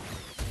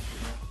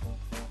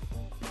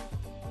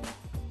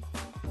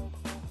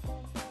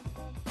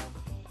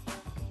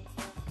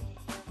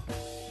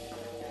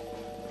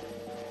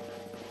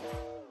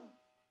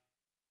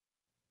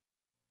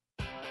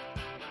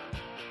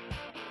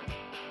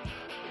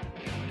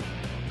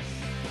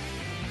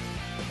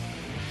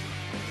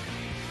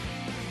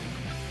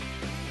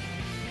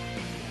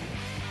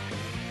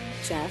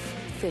 Jeff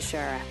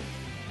Fisher.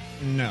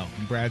 No,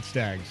 Brad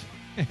Staggs.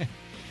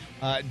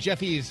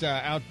 Jeffy is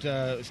out,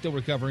 still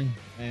recovering,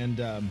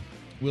 and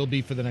will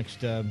be for the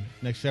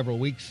next several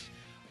weeks.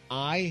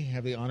 I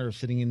have the honor of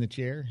sitting in the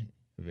chair,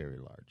 a very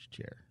large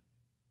chair.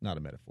 Not a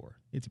metaphor.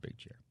 It's a big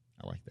chair.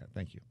 I like that.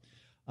 Thank you.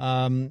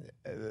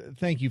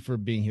 Thank you for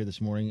being here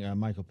this morning.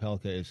 Michael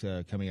Pelka is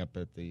coming up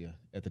at the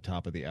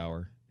top of the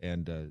hour,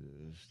 and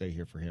stay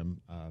here for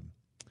him.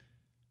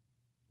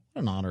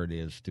 What an honor it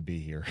is to be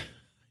here.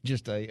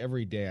 Just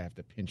every day I have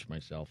to pinch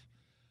myself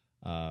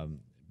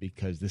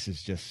because this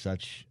is just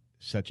such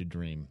a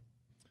dream.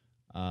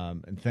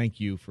 And thank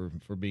you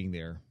for being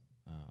there.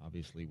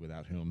 Obviously,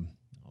 without whom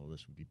all of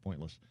this would be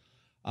pointless.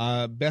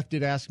 Beth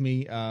did ask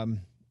me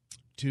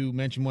to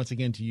mention once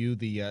again to you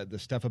the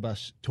Stuff of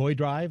Us toy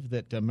drive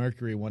that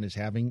Mercury One is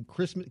having.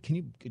 Christmas,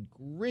 good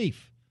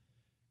grief.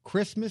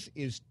 Christmas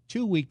is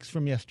 2 weeks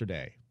from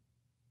yesterday,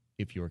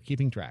 if you're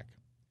keeping track.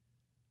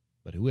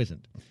 But who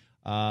isn't?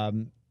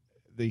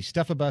 The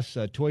Stuff of Us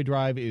toy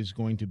drive is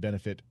going to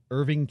benefit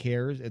Irving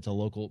Cares. It's a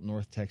local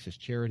North Texas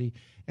charity.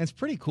 And it's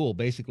pretty cool.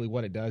 Basically,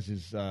 what it does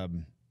is,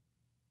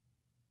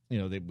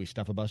 we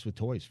stuff a bus with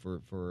toys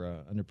for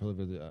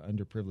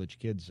underprivileged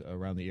kids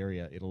around the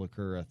area. It'll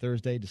occur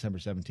Thursday, December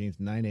 17th,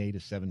 9 a to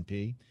 7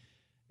 p.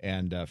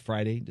 And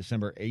Friday,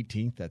 December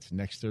 18th, that's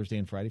next Thursday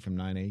and Friday from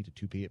 9 a to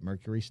 2 p at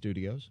Mercury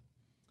Studios.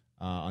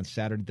 On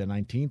Saturday, the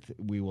 19th,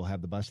 we will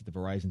have the bus at the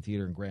Verizon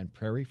Theater in Grand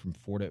Prairie from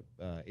 4 to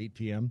 8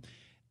 p.m.,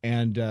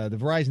 and the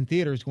Verizon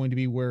Theater is going to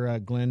be where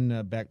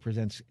Glenn Beck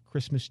presents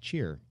Christmas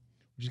Cheer,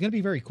 which is going to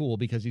be very cool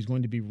because he's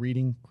going to be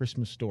reading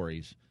Christmas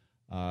stories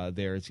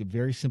there. It's a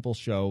very simple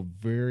show,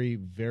 very,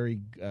 very.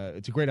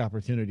 It's a great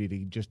opportunity to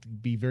just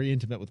be very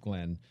intimate with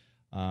Glenn.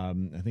 I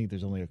think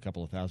there's only a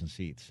couple of thousand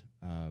seats,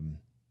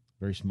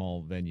 very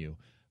small venue.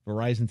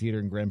 Verizon Theater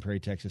in Grand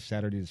Prairie, Texas,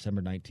 Saturday,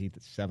 December 19th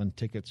at 7.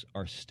 Tickets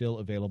are still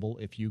available.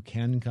 If you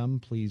can come,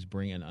 please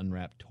bring an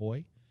unwrapped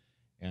toy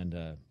and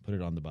put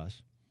it on the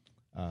bus.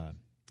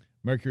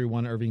 Mercury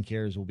One Irving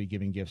Cares will be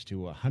giving gifts to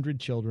 100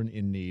 children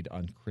in need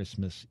on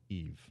Christmas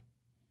Eve.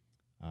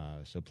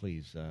 So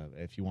please,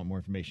 if you want more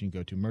information,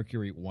 go to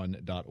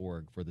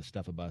mercury1.org for the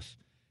Stuff of Us,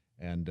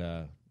 and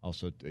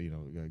also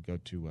go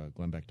to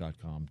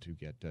glenbeck.com to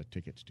get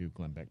tickets to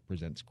Glenn Beck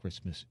Presents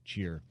Christmas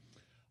Cheer.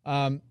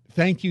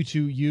 Thank you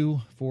to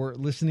you for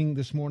listening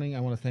this morning. I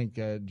want to thank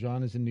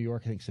John is in New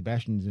York. I think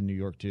Sebastian's in New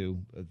York too.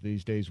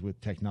 These days with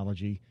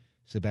technology,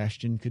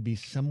 Sebastian could be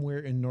somewhere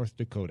in North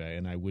Dakota,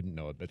 and I wouldn't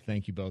know it. But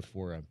thank you both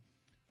for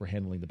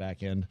handling the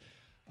back end.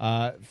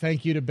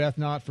 Thank you to Beth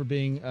Knott for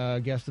being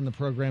a guest in the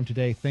program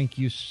today. Thank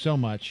you so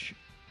much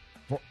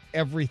for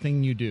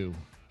everything you do,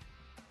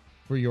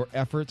 for your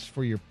efforts,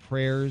 for your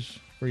prayers,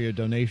 for your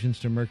donations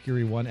to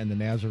Mercury One and the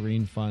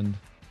Nazarene Fund.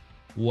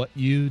 What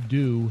you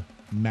do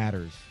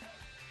matters.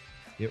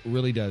 It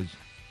really does.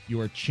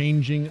 You are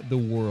changing the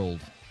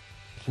world.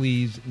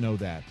 Please know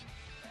that.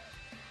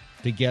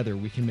 Together,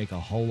 we can make a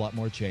whole lot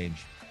more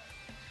change.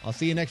 I'll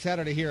see you next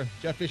Saturday here.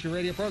 Jeff Fisher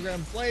Radio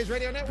Program, Blaze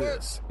Radio Network.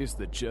 This is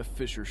the Jeff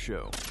Fisher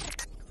Show,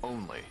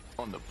 only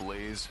on the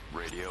Blaze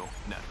Radio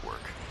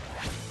Network.